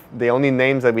like if the only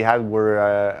names that we had were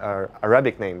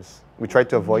Arabic names. We tried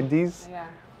to avoid these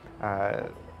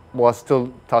while still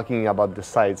talking about the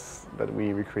sites that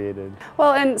we recreated.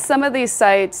 Well, and some of these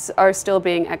sites are still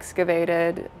being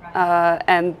excavated.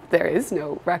 And there is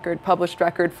no published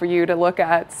record for you to look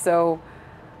at. So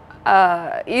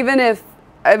even if,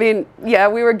 I mean, yeah,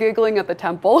 we were giggling at the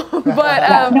temple, but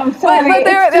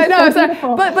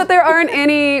there aren't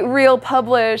any real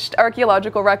published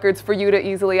archaeological records for you to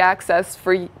easily access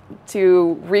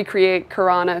to recreate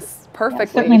Karanis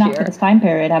perfectly. Certainly not for this time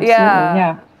period.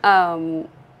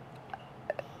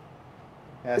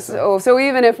 Absolutely, So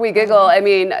even if we giggle, I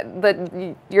mean,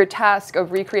 your task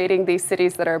of recreating these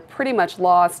cities that are pretty much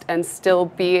lost and still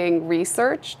being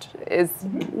researched is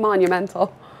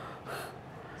monumental.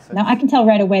 Now I can tell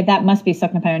right away that must be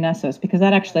Psychonauts because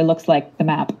that actually looks like the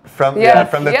map. From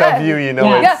the top view, you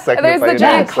know it's Psychonauts. There's the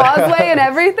giant causeway and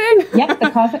everything. Yeah,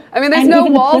 the causeway. I mean, there's no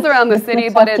walls around the city,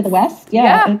 but it's to the west.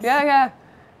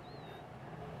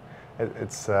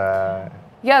 It's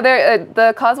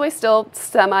the causeway still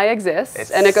semi-exists,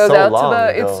 and it goes out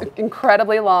to it's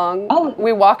incredibly long. Oh,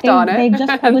 we walked on it. They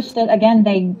just published it again.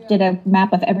 They did a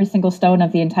map of every single stone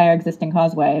of the entire existing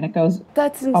causeway, and it goes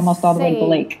almost all the way to the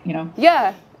lake. You know.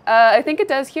 Yeah, I think it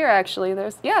does here actually.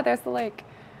 There's the lake.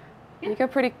 You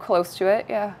get pretty close to it.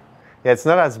 Yeah. Yeah, it's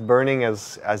not as burning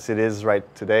as it is right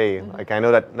today. Mm-hmm. Like I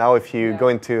know that now, if you go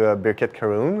into Birket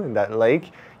Karun in that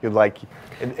lake, it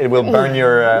will burn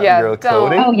your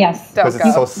clothing. Oh yes, because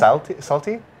it's so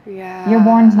salty. Yeah. You're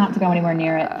warned not to go anywhere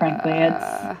near it. Frankly,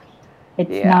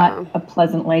 it's not a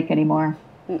pleasant lake anymore.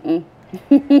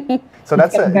 So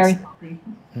that's very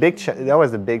big. That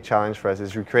was the big challenge for us,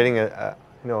 is recreating a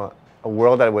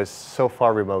world that was so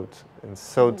far remote and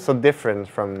so different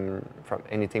from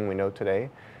anything we know today.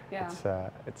 Yeah.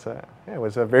 It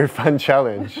was a very fun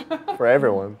challenge for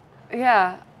everyone.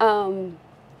 Yeah.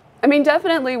 I mean,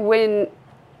 definitely when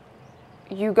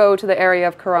you go to the area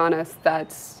of Karanis,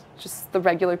 that's just the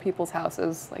regular people's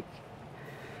houses. Like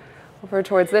over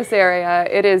towards this area,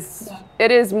 it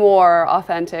is more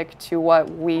authentic to what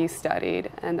we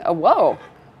studied. And whoa.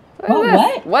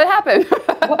 What happened?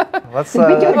 Let's who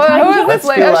is this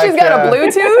lady? Oh, she's got a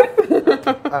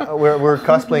Bluetooth? We're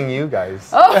cosplaying you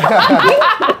guys.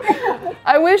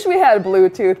 I wish we had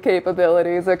Bluetooth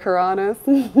capabilities at Karanis.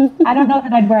 I don't know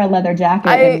that I'd wear a leather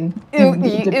jacket in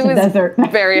the it was desert.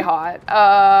 very hot.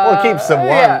 Well, it keeps them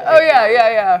warm. Yeah. Oh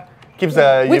yeah. Keeps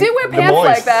We did wear pants moist.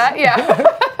 like that.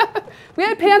 Yeah. We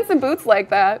had pants and boots like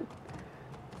that.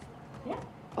 Yeah.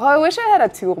 Oh, I wish I had a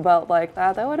tool belt like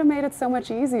that. That would have made it so much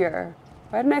easier.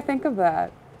 Why didn't I think of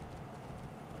that?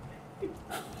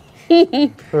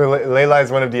 Layla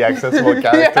is one of the accessible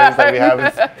characters that we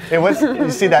have. It was,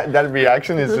 you see, that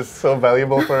reaction is just so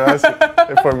valuable for us,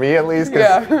 for me at least,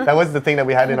 because that was the thing that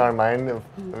we had in our mind.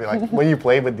 Like when you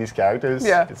play with these characters,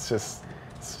 it's just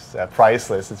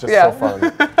priceless. It's just so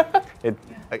fun.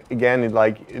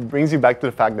 It brings you back to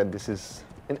the fact that this is,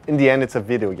 in the end, it's a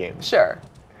video game. Sure.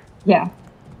 Yeah.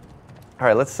 All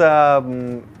right, let's.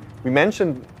 We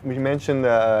mentioned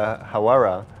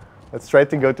Hawara. Let's try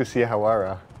to go to see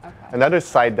Hawara. Okay. Another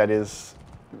site that is,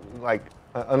 like,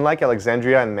 unlike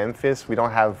Alexandria and Memphis, we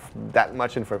don't have that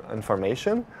much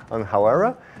information on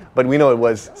Hawara, but we know it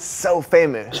was so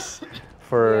famous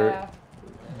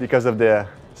because of the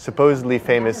supposedly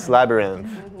famous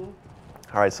labyrinth.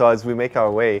 All right, so as we make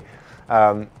our way,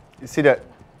 you see that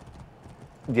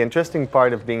the interesting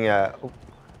part of being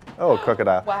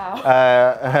crocodile. Wow.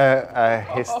 A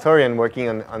historian working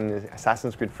on the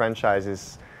Assassin's Creed franchise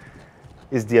is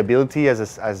the ability as a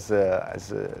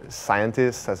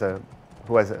scientist,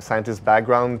 who has a scientist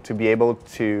background, to be able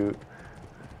to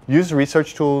use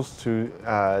research tools to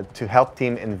help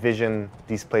team envision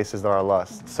these places that are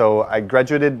lost. So I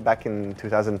graduated back in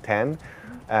 2010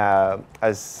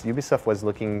 as Ubisoft was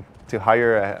looking to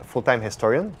hire a full-time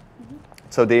historian.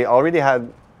 So they already had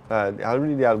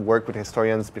worked with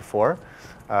historians before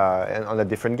and on the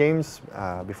different games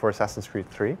before Assassin's Creed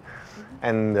 3.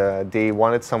 And they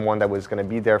wanted someone that was going to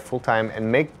be there full-time and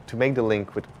make the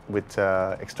link with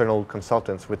external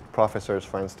consultants, with professors,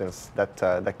 for instance,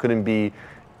 that couldn't be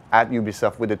at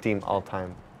Ubisoft with the team all the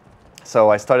time. So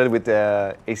I started with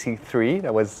AC3,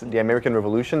 that was the American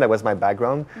Revolution, that was my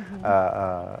background,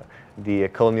 the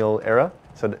colonial era.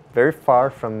 So very far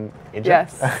from Egypt.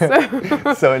 Yes.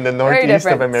 So in the northeast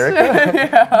of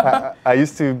America. I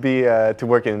used to be to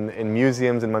work in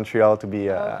museums in Montreal.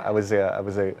 I was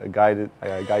a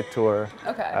guide tour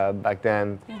back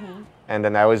then, and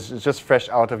then I was just fresh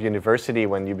out of university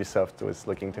when Ubisoft was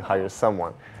looking to hire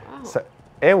someone. Wow. So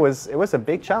it was a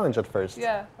big challenge at first.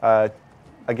 Yeah.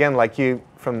 Again, like you,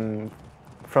 from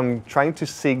trying to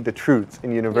seek the truth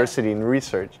in university and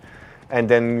research. And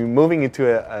then moving into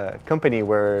a company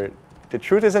where the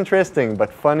truth is interesting, but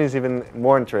fun is even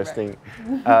more interesting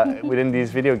within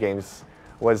these video games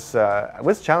was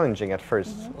challenging at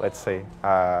first. Let's say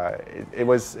it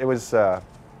was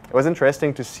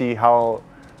interesting to see how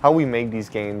we make these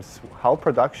games, how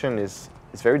production is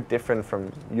very different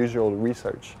from usual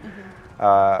research.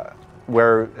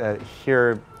 Where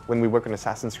here, when we work on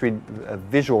Assassin's Creed,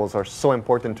 visuals are so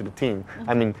important to the team.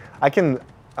 I mean,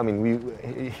 we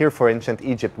here for Ancient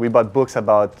Egypt, we bought books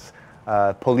about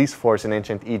police force in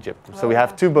Ancient Egypt. So we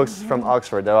have 2 books from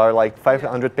Oxford that are like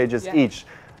 500 pages each,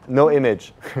 no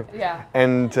image.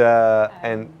 And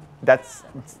that's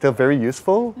still very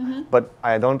useful, but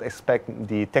I don't expect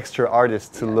the texture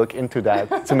artist to look into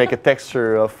that to make a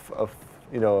texture of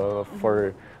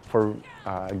for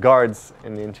guards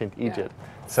in Ancient Egypt.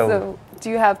 So do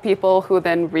you have people who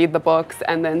then read the books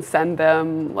and then send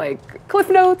them like cliff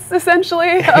notes,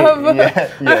 essentially?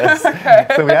 Yes. Okay.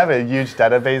 So we have a huge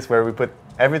database where we put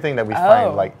everything that we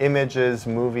find, like images,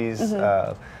 movies,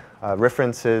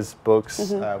 references, books.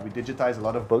 We digitize a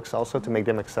lot of books also to make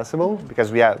them accessible, because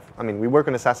we work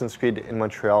on Assassin's Creed in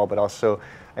Montreal, but also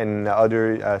in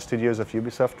other studios of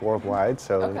Ubisoft worldwide.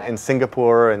 So in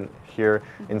Singapore and here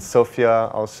in Sofia,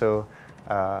 also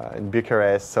in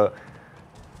Bucharest. So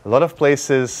a lot of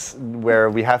places where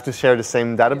we have to share the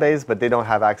same database, but they don't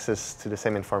have access to the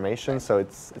same information. So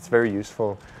it's very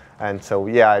useful. And so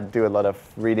I do a lot of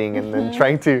reading and then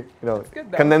trying to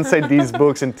condense these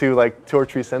books into like 2 or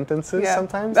 3 sentences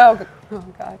sometimes. Oh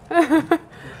God.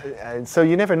 And so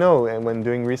you never know, and when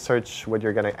doing research, what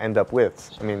you're going to end up with.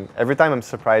 I mean, every time I'm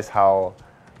surprised how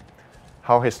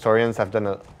historians have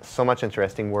done so much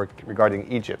interesting work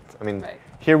regarding Egypt. I mean,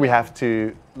 here we have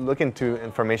to look into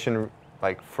information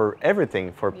like for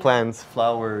everything, for plants,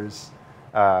 flowers,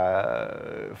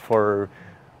 for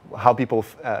how people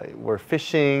were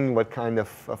fishing, what kind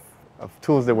of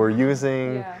tools they were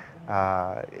using.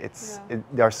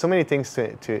 There are so many things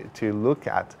to look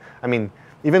at. I mean,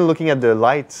 even looking at the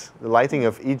lighting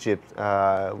of Egypt,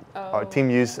 our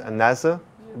team used NASA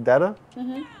data.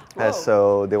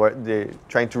 So they're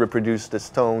trying to reproduce the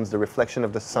stones, the reflection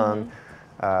of the sun,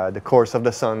 the course of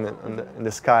the sun in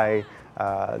the sky,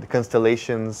 the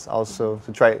constellations also.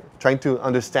 So trying to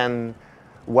understand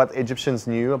what Egyptians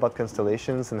knew about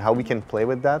constellations and how we can play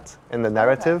with that in the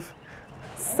narrative.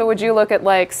 So would you look at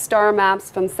like star maps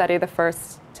from Seti the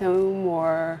First tomb,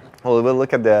 or? Well, we'll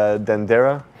look at the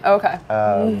Dendera Okay.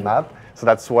 map. So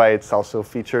that's why it's also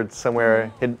featured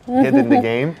somewhere hid in the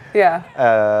game. Yeah.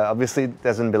 Obviously, it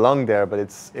doesn't belong there, but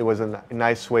it was a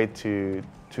nice way to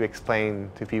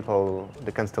explain to people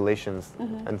the constellations.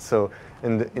 And so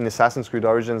in Assassin's Creed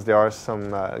Origins, there are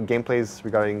some gameplays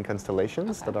regarding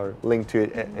constellations that are linked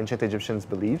to ancient Egyptians'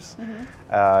 beliefs.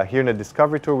 Here in the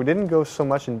Discovery Tour, we didn't go so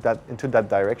much into that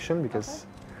direction because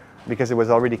it was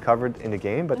already covered in the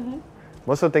game. But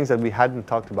most of the things that we hadn't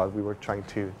talked about, we were trying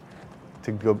to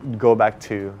go back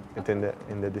to it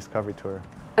in the Discovery Tour.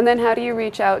 And then how do you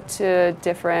reach out to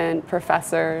different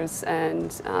professors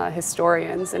and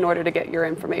historians in order to get your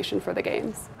information for the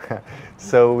games?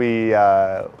 So we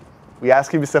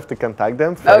ask Ubisoft to contact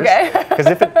them first. Okay. Because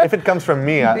if it comes from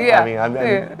me,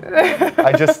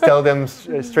 I just tell them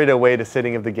straight away the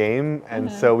setting of the game,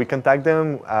 and so we contact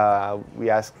them.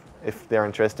 We ask if they're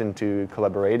interested into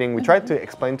collaborating. We try to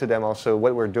explain to them also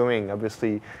what we're doing.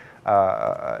 Obviously,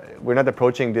 we're not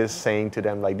approaching this saying to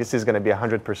them like this is going to be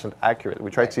 100% accurate. We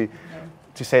try to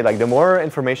say like the more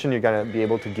information you're going to be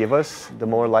able to give us, the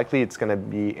more likely it's going to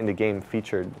be in the game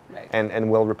featured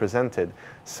and well represented.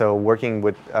 So working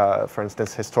with, for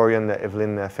instance, historian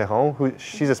Evelyn Ferron,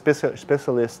 she's a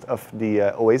specialist of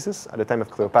the Oasis at the time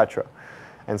of Cleopatra,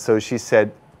 and so she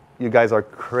said, you guys are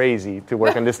crazy to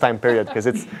work on this time period because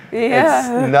it's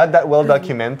not that well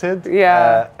documented,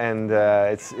 and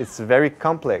it's very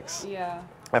complex.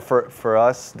 For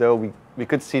us, though, we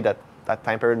could see that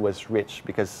time period was rich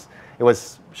because it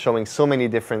was showing so many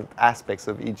different aspects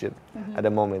of Egypt at the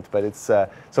moment. But it's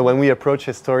so when we approach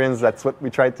historians, that's what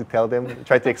we try to tell them. We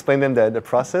try to explain them the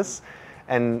process,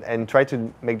 and try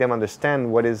to make them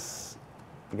understand what is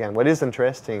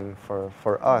interesting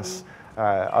for us.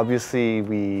 Obviously,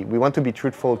 we want to be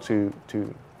truthful to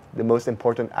the most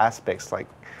important aspects. Like,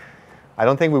 I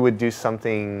don't think we would do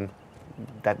something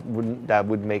that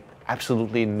would make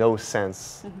absolutely no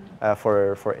sense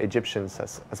for Egyptians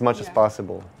as much as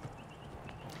possible.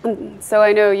 So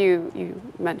I know you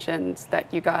mentioned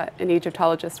that you got an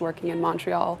Egyptologist working in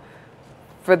Montreal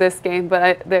for this game,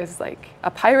 but there's like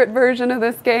a pirate version of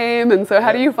this game, and so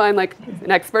how do you find like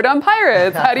an expert on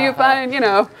pirates? How do you find,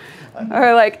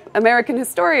 or like American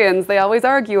historians, they always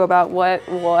argue about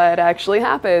what actually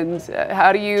happened.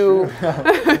 How do you,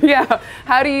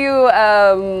 how do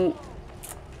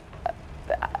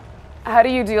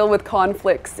you deal with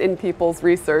conflicts in people's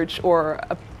research or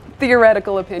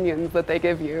theoretical opinions that they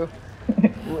give you?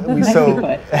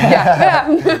 No,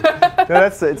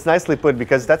 it's nicely put,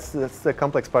 because that's the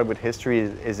complex part with history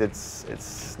is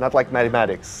it's not like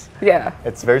mathematics. Yeah.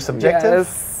 It's very subjective.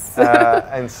 Yes.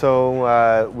 And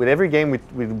so with every game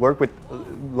we work with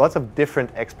lots of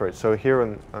different experts. So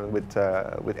here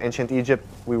with Ancient Egypt,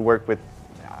 we work with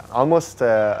almost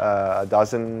a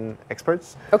dozen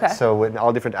experts. Okay. So in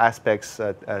all different aspects,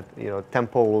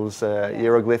 temples,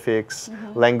 hieroglyphics,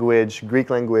 language, Greek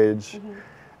language.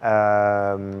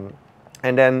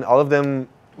 And then all of them,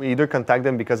 we either contact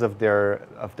them because of their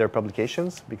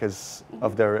publications, because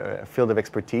of their field of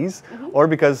expertise, or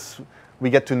because we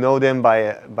get to know them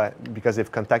because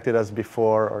they've contacted us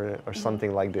before or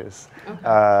something like this.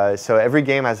 Okay. So every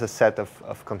game has a set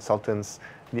of consultants.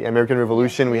 The American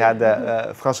Revolution, we had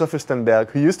François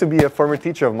Furstenberg, who used to be a former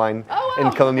teacher of mine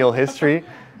in colonial history.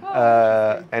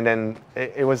 And then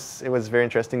it was very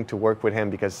interesting to work with him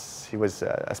because he was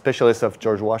a specialist of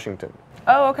George Washington.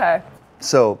 Oh, okay.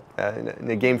 So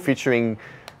in a game featuring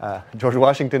George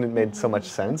Washington, it made so much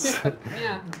sense.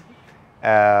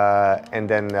 And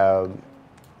then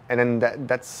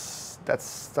that's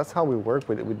how we work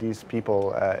with these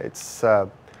people. It's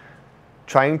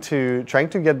trying to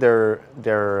get their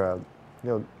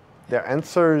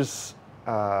answers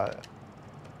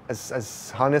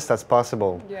as honest as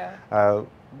possible. Yeah.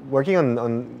 Working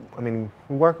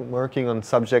on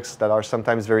subjects that are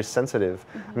sometimes very sensitive.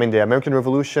 I mean, the American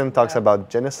Revolution talks about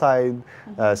genocide,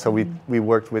 so we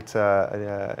worked with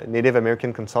Native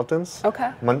American consultants.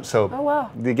 Okay.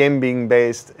 The game being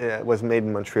based was made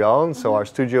in Montreal, and so our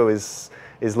studio is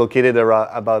located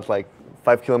about like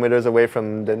 5 kilometers away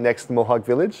from the next Mohawk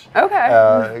village.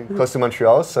 Okay. Close to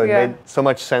Montreal, so it made so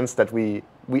much sense that we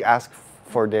asked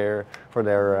for their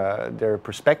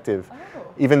perspective,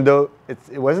 even though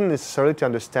it wasn't necessarily to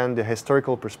understand the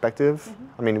historical perspective.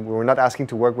 I mean, we were not asking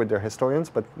to work with their historians,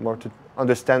 but more to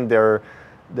understand the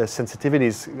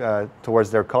sensitivities towards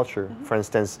their culture. For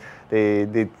instance,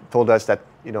 they told us that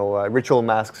ritual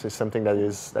masks is something that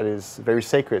is very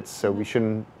sacred, so we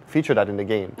shouldn't feature that in the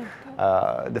game.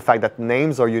 The fact that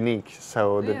names are unique,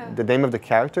 so the name of the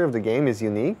character of the game is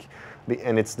unique,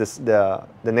 and it's the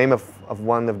name of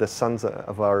one of the sons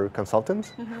of our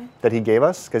consultant that he gave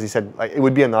us, because he said like, it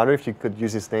would be an honor if you could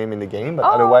use his name in the game, but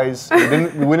otherwise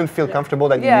we wouldn't feel comfortable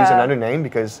that you use another name,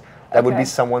 because that would be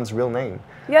someone's real name.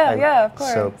 Yeah, of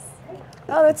course. So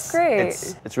oh, that's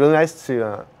great. It's really nice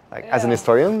to as an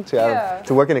historian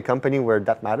to work in a company where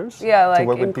that matters. Yeah, like to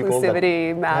work with people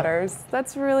inclusivity matters.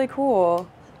 That's really cool.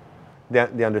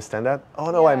 They understand that.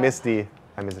 Oh no, I missed the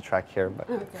track here, but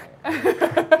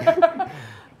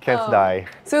can't die.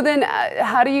 So then,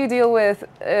 how do you deal with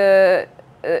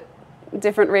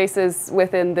different races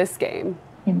within this game?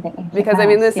 Because I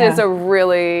mean, this is a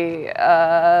really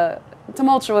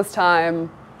tumultuous time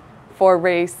for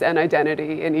race and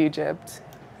identity in Egypt.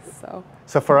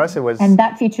 So for us, it was... And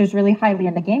that features really highly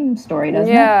in the game story,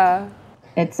 doesn't it? Yeah.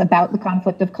 It's about the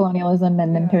conflict of colonialism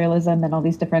and imperialism and all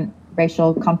these different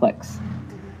racial conflicts.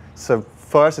 So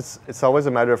for us, it's always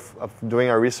a matter of doing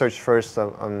our research first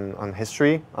on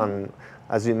history,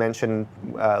 as you mentioned,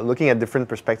 looking at different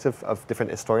perspectives of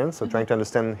different historians, so trying to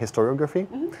understand historiography,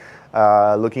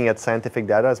 looking at scientific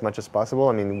data as much as possible.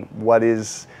 I mean, what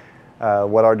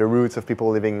are the roots of people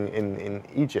living in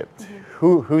Egypt?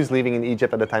 Who's living in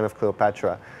Egypt at the time of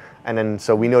Cleopatra? And then,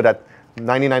 so we know that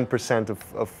 99%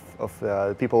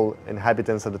 of people,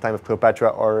 inhabitants at the time of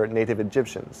Cleopatra, are native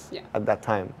Egyptians at that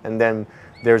time. And then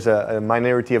there's a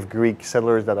minority of Greek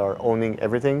settlers that are owning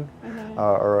everything,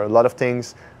 or a lot of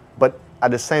things. But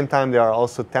at the same time, there are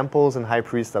also temples and high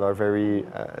priests that are very,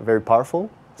 very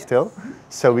powerful still.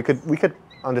 So we could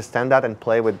understand that and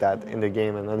play with that in the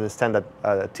game, and understand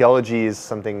that theology is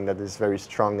something that is very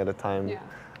strong at the time,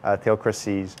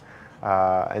 theocracies,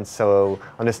 and so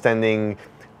understanding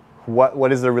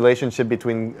what is the relationship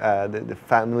between the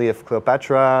family of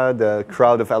Cleopatra, the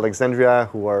crowd of Alexandria,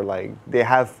 who are like, they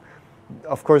have,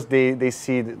 of course they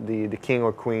see the king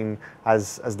or queen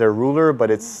as their ruler,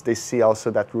 but they see also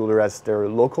that ruler as their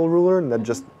local ruler, not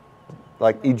just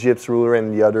like Egypt's ruler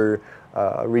and the other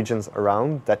regions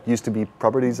around that used to be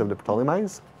properties of the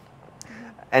Ptolemies.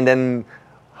 And then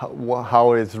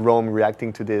how is Rome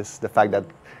reacting to this? The fact that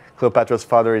Cleopatra's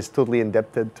father is totally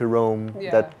indebted to Rome,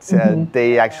 that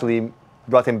they actually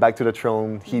brought him back to the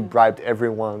throne, he bribed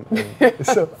everyone.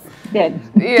 So,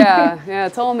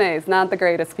 Ptolemies, not the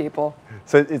greatest people.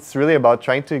 So it's really about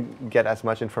trying to get as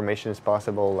much information as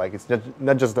possible. Like, it's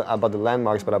not just about the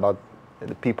landmarks, but about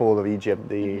the people of Egypt,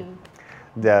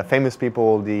 the famous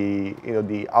people,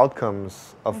 the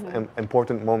outcomes of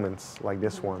important moments like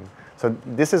this one. So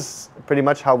this is pretty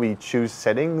much how we choose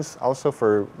settings also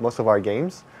for most of our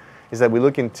games, is that we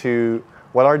look into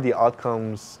what are the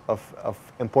outcomes of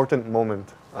important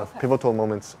moments, of pivotal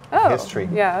moments in history.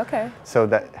 Yeah, okay. So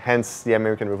that hence the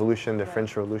American Revolution, the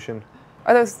French Revolution.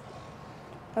 Are those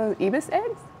ibis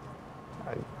eggs?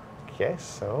 I guess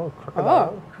so.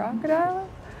 Crocodile. Oh, crocodile?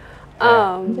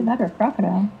 Either that or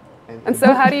crocodile. And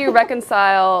so how do you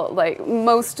reconcile, like,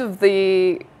 most of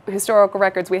the historical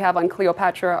records we have on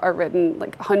Cleopatra are written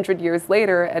like 100 years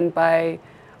later and by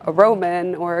a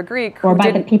Roman or a Greek. Or by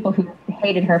the people who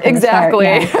hated her from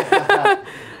exactly. the start.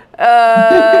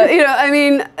 I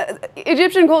mean,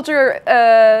 Egyptian culture,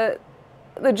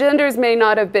 the genders may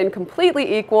not have been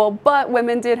completely equal, but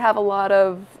women did have a lot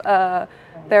of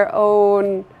their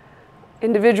own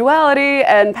individuality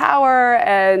and power,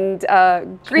 and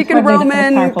Greek and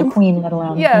Roman. Powerful queen, let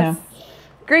alone. Yes,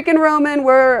 Greek and Roman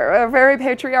were very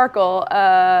patriarchal,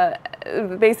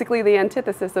 basically the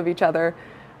antithesis of each other.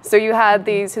 So you had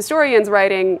these historians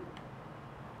writing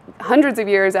hundreds of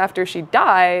years after she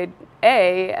died,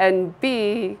 A, and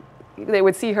B, they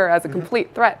would see her as a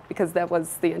complete threat because that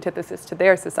was the antithesis to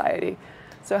their society.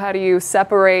 So how do you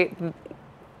separate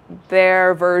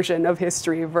their version of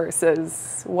history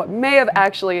versus what may have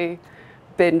actually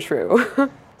been true?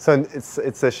 So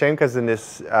it's a shame because in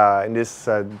this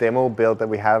demo build that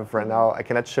we have right now, I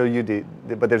cannot show you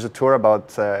but there's a tour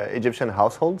about Egyptian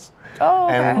households. Oh,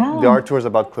 okay. And there are tours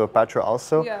about Cleopatra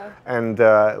also. Yeah. And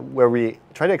where we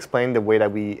try to explain the way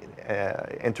that we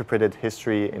interpreted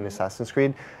history in Assassin's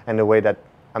Creed, and the way that,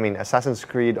 I mean, Assassin's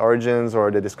Creed Origins or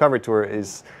the Discovery Tour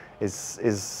is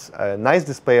a nice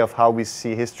display of how we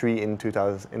see history in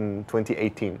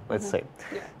 2018, let's say.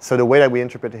 Yeah. So the way that we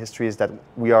interpret history is that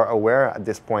we are aware at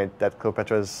this point that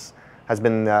Cleopatra has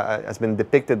been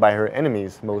depicted by her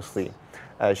enemies mostly.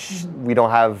 We don't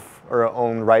have her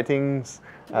own writings.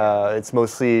 It's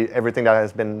mostly everything that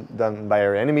has been done by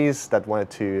her enemies that wanted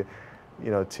to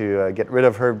get rid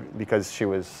of her because she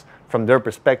was, from their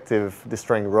perspective,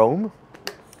 destroying Rome.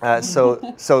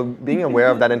 So being aware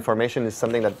of that information is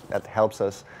something that helps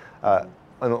us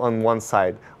on one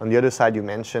side. On the other side, you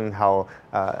mentioned how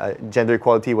gender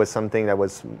equality was something that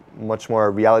was much more a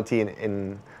reality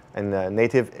in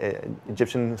native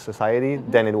Egyptian society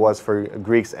than it was for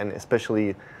Greeks and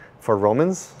especially for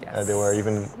Romans. Yes. They were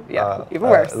even even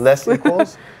worse. less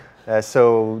equals.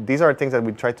 So these are things that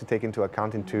we try to take into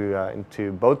account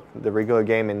into both the regular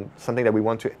game and something that we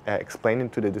want to explain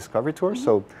into the Discovery Tour.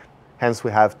 So hence we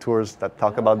have tours that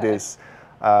talk about this.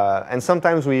 And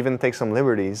sometimes we even take some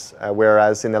liberties,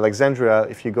 whereas in Alexandria,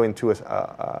 if you go into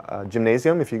a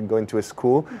gymnasium, if you go into a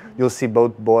school, you'll see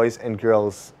both boys and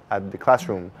girls at the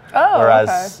classroom,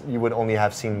 whereas you would only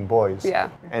have seen boys. Yeah.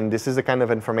 And this is the kind of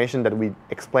information that we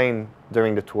explain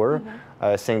during the tour,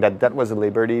 saying that was a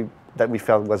liberty that we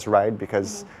felt was right,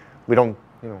 because we don't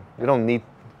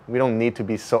need to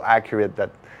be so accurate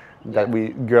that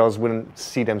girls wouldn't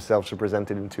see themselves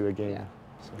represented into a game. Yeah.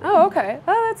 Oh, okay.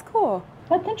 Oh, that's cool.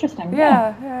 That's interesting.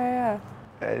 Yeah.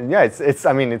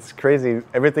 It's crazy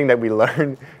everything that we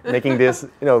learned making this.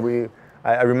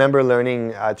 I remember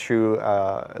learning through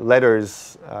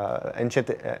letters,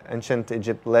 ancient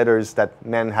Egypt letters, that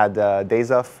men had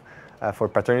days off for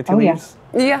paternity leaves.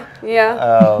 Yeah,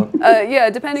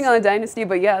 depending on the dynasty,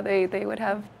 but yeah, they would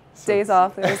have days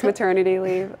off. There was maternity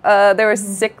leave. There was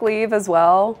sick leave as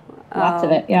well. Lots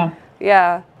of it, yeah.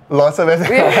 Yeah. Lots of it.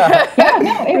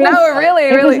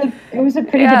 It was a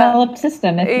pretty developed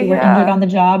system. If you were injured on the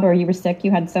job or you were sick,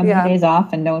 you had so many days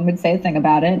off, and no one would say a thing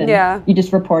about it. And you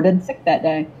just reported sick that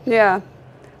day. Yeah.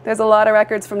 There's a lot of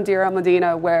records from Deir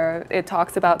al-Medina where it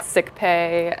talks about sick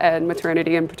pay and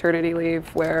maternity and paternity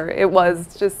leave, where it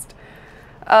was just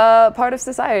part of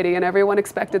society, and everyone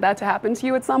expected that to happen to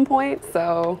you at some point.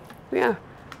 So, yeah.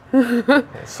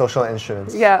 Social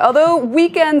insurance. Yeah, although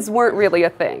weekends weren't really a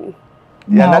thing.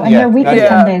 Their week is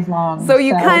 10 days long. So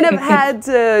you kind of had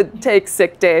to take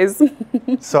sick days.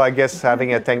 So I guess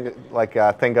having thank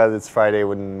God it's Friday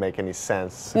wouldn't make any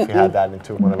sense if you had that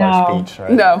into one of our speech,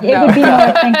 right? It would be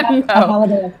more thank God a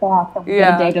holiday of off. A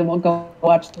day to go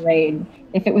watch the raid.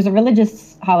 If it was a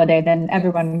religious holiday, then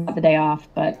everyone got the day off,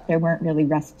 but there weren't really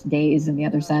rest days in the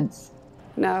other sense.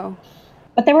 No.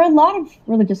 But there were a lot of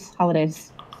religious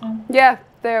holidays. Yeah,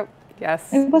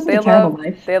 yes. It wasn't a terrible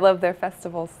life. They love their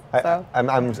festivals. So.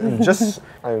 I'm just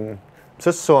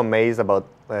so amazed about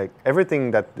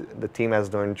everything that the team has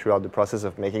done throughout the process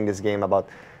of making this game about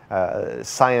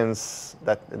science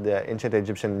that the ancient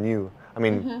Egyptian knew. I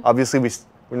mean, obviously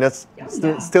we're not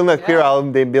still not clear how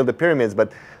they built the pyramids,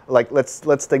 but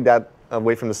let's take that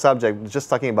away from the subject. Just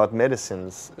talking about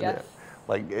medicines,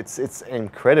 it's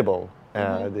incredible.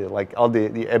 All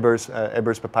the Ebers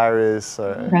papyrus,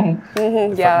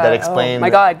 that explain. Oh my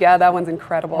God, that one's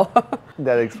incredible.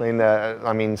 That explain,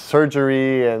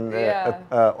 surgery and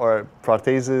or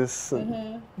prosthesis.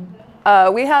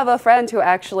 We have a friend who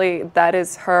actually that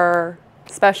is her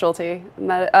specialty.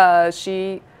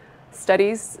 She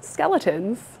studies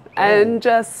skeletons and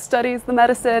just studies the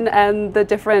medicine and the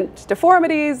different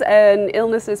deformities and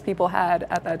illnesses people had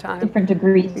at that time. Different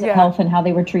degrees of health and how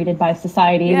they were treated by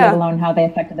society, let alone how they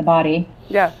affected the body.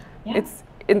 Yeah.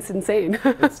 It's insane.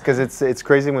 Because it's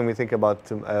crazy when we think about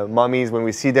mummies. When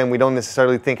we see them, we don't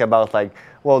necessarily think about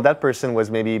that person was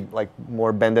maybe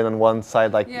more bended on one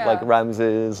side, like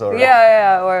Ramses, or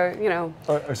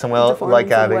or someone else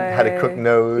had a crooked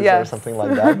nose or something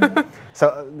like that.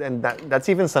 So, and that's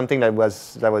even something that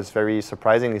was very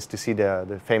surprising, is to see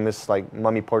the famous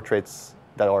mummy portraits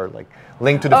that are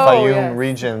linked to the Fayum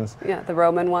regions. Yeah, the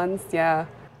Roman ones. Yeah.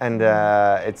 And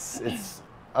it's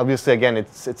obviously, again,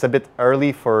 it's a bit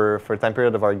early for time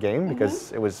period of our game,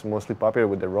 because it was mostly popular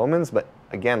with the Romans. But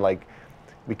again,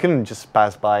 we couldn't just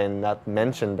pass by and not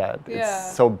mention that.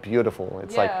 It's so beautiful.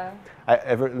 It's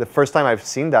the first time I've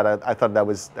seen that, I thought that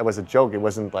was a joke. It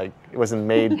wasn't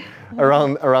made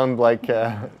around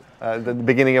the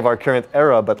beginning of our current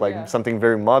era, but something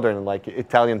very modern, like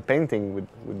Italian painting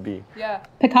would be. Yeah.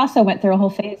 Picasso went through a whole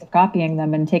phase of copying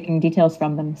them and taking details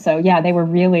from them. So they were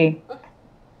really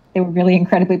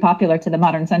incredibly popular to the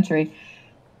modern century.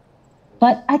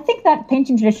 But I think that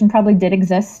painting tradition probably did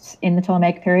exist in the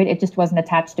Ptolemaic period. It just wasn't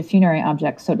attached to funerary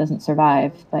objects, so it doesn't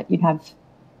survive. But you'd have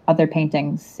other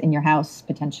paintings in your house,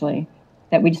 potentially,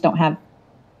 that we just don't have,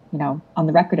 on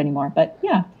the record anymore. But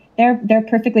they're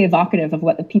perfectly evocative of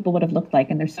what the people would have looked like,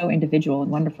 and they're so individual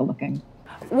and wonderful looking.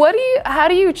 How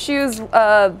do you choose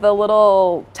the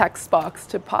little text box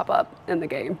to pop up in the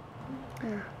game?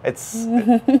 It's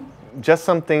just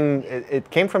something, it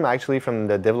came from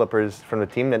the developers, from the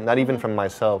team, not even from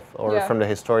myself from the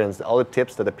historians. All the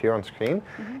tips that appear on screen,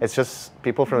 it's just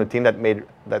people from the team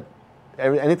that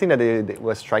anything that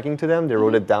was striking to them, they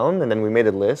wrote it down, and then we made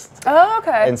a list. Oh,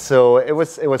 okay. And so it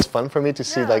was fun for me to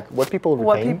see like what people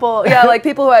retain. Like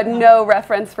people who had no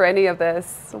reference for any of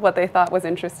this, what they thought was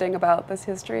interesting about this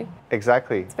history.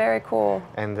 Exactly. It's very cool.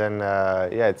 And then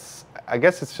I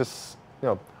guess it's just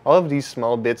all of these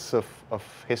small bits of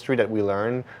history that we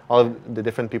learn, all of the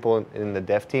different people in the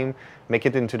dev team make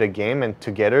it into the game, and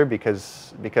together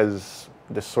because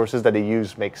the sources that they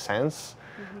use make sense.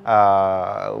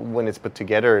 When it's put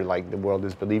together, like the world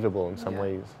is believable in some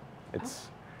ways.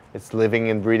 It's living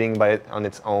and breathing on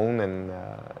its own,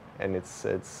 and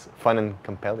it's fun and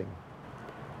compelling.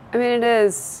 I mean, it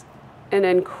is an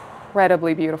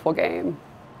incredibly beautiful game.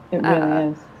 It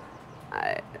really is.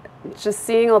 Just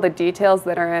seeing all the details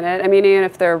that are in it. I mean, even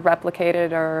if they're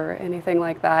replicated or anything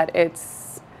like that,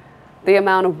 it's the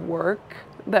amount of work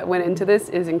that went into this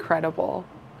is incredible.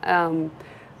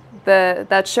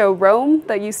 That show Rome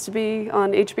that used to be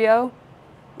on HBO,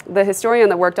 the historian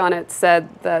that worked on it said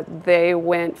that they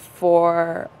went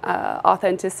for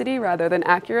authenticity rather than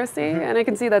accuracy, and I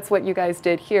can see that's what you guys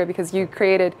did here, because you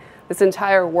created this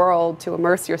entire world to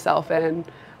immerse yourself in,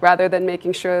 rather than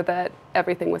making sure that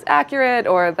everything was accurate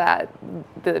or that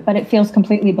But it feels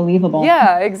completely believable.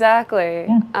 Yeah, exactly.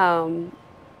 Yeah.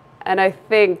 And I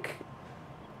think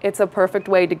it's a perfect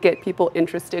way to get people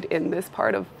interested in this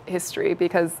part of history,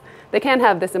 because they can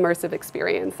have this immersive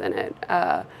experience in it,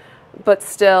 but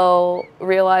still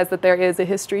realize that there is a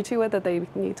history to it that they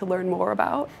need to learn more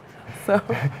about. So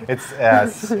it's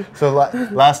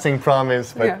lasting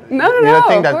promise. But no, the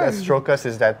thing that struck us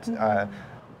is that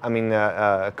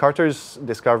Carter's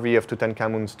discovery of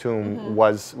Tutankhamun's tomb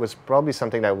was probably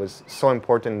something that was so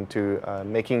important to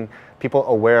making people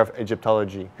aware of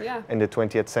Egyptology in the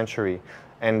 20th century.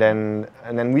 And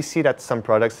then we see that some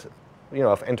products,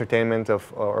 of entertainment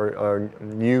or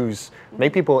news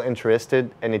make people interested,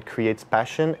 and it creates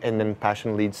passion, and then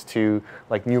passion leads to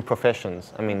like new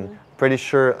professions. I mean, pretty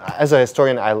sure as a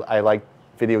historian, I like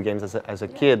video games as a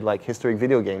kid, like historic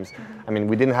video games. I mean,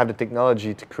 we didn't have the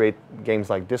technology to create games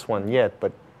like this one yet,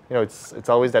 but it's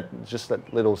always that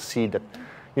little seed that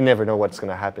you never know what's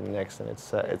going to happen next, and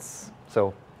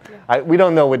we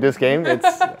don't know with this game.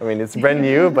 It's brand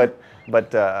new, but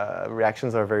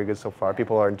reactions are very good so far.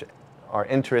 People are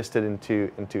interested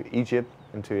into Egypt,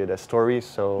 into the stories.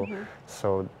 So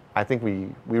I think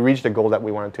we reached the goal that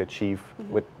we wanted to achieve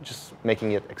with just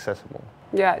making it accessible.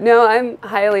 Yeah, no, I'm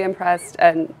highly impressed,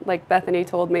 and like Bethany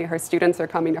told me, her students are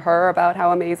coming to her about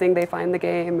how amazing they find the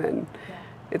game, and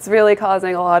it's really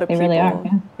causing a lot of people. They really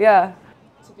are. Yeah.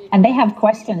 And they have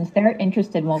questions. They're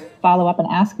interested. Will follow up and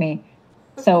ask me.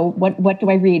 So what do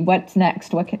I read? What's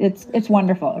next? It's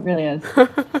wonderful. It really is.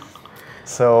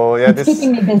 So it's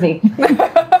keeping me busy.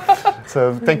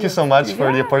 So thank you so much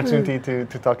for the opportunity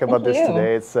to talk about this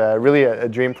today. It's really a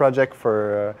dream project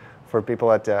for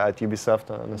people at Ubisoft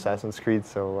on Assassin's Creed.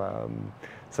 So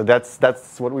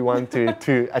that's what we want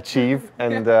to achieve,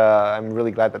 and I'm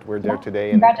really glad that we're there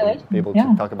today and be able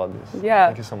to talk about this. Yeah.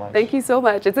 Thank you so much. Thank you so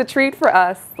much. It's a treat for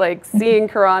us, like seeing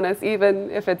Karanis,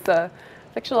 even if it's a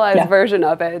fictionalized version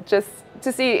of it, just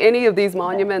to see any of these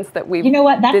monuments that we've You know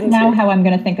what? That's now how I'm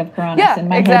going to think of Karanis. In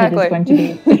my head, it is going to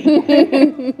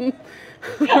be.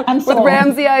 With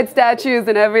Ramsey-eyed statues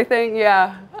and everything,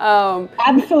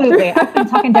 Absolutely. I've been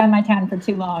talking down my town for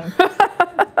too long.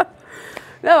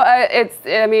 No,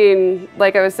 I mean,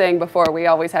 like I was saying before, we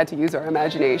always had to use our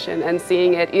imagination, and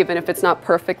seeing it, even if it's not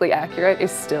perfectly accurate,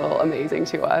 is still amazing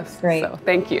to us. Great. So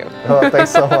thank you. Oh,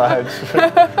 thanks so much.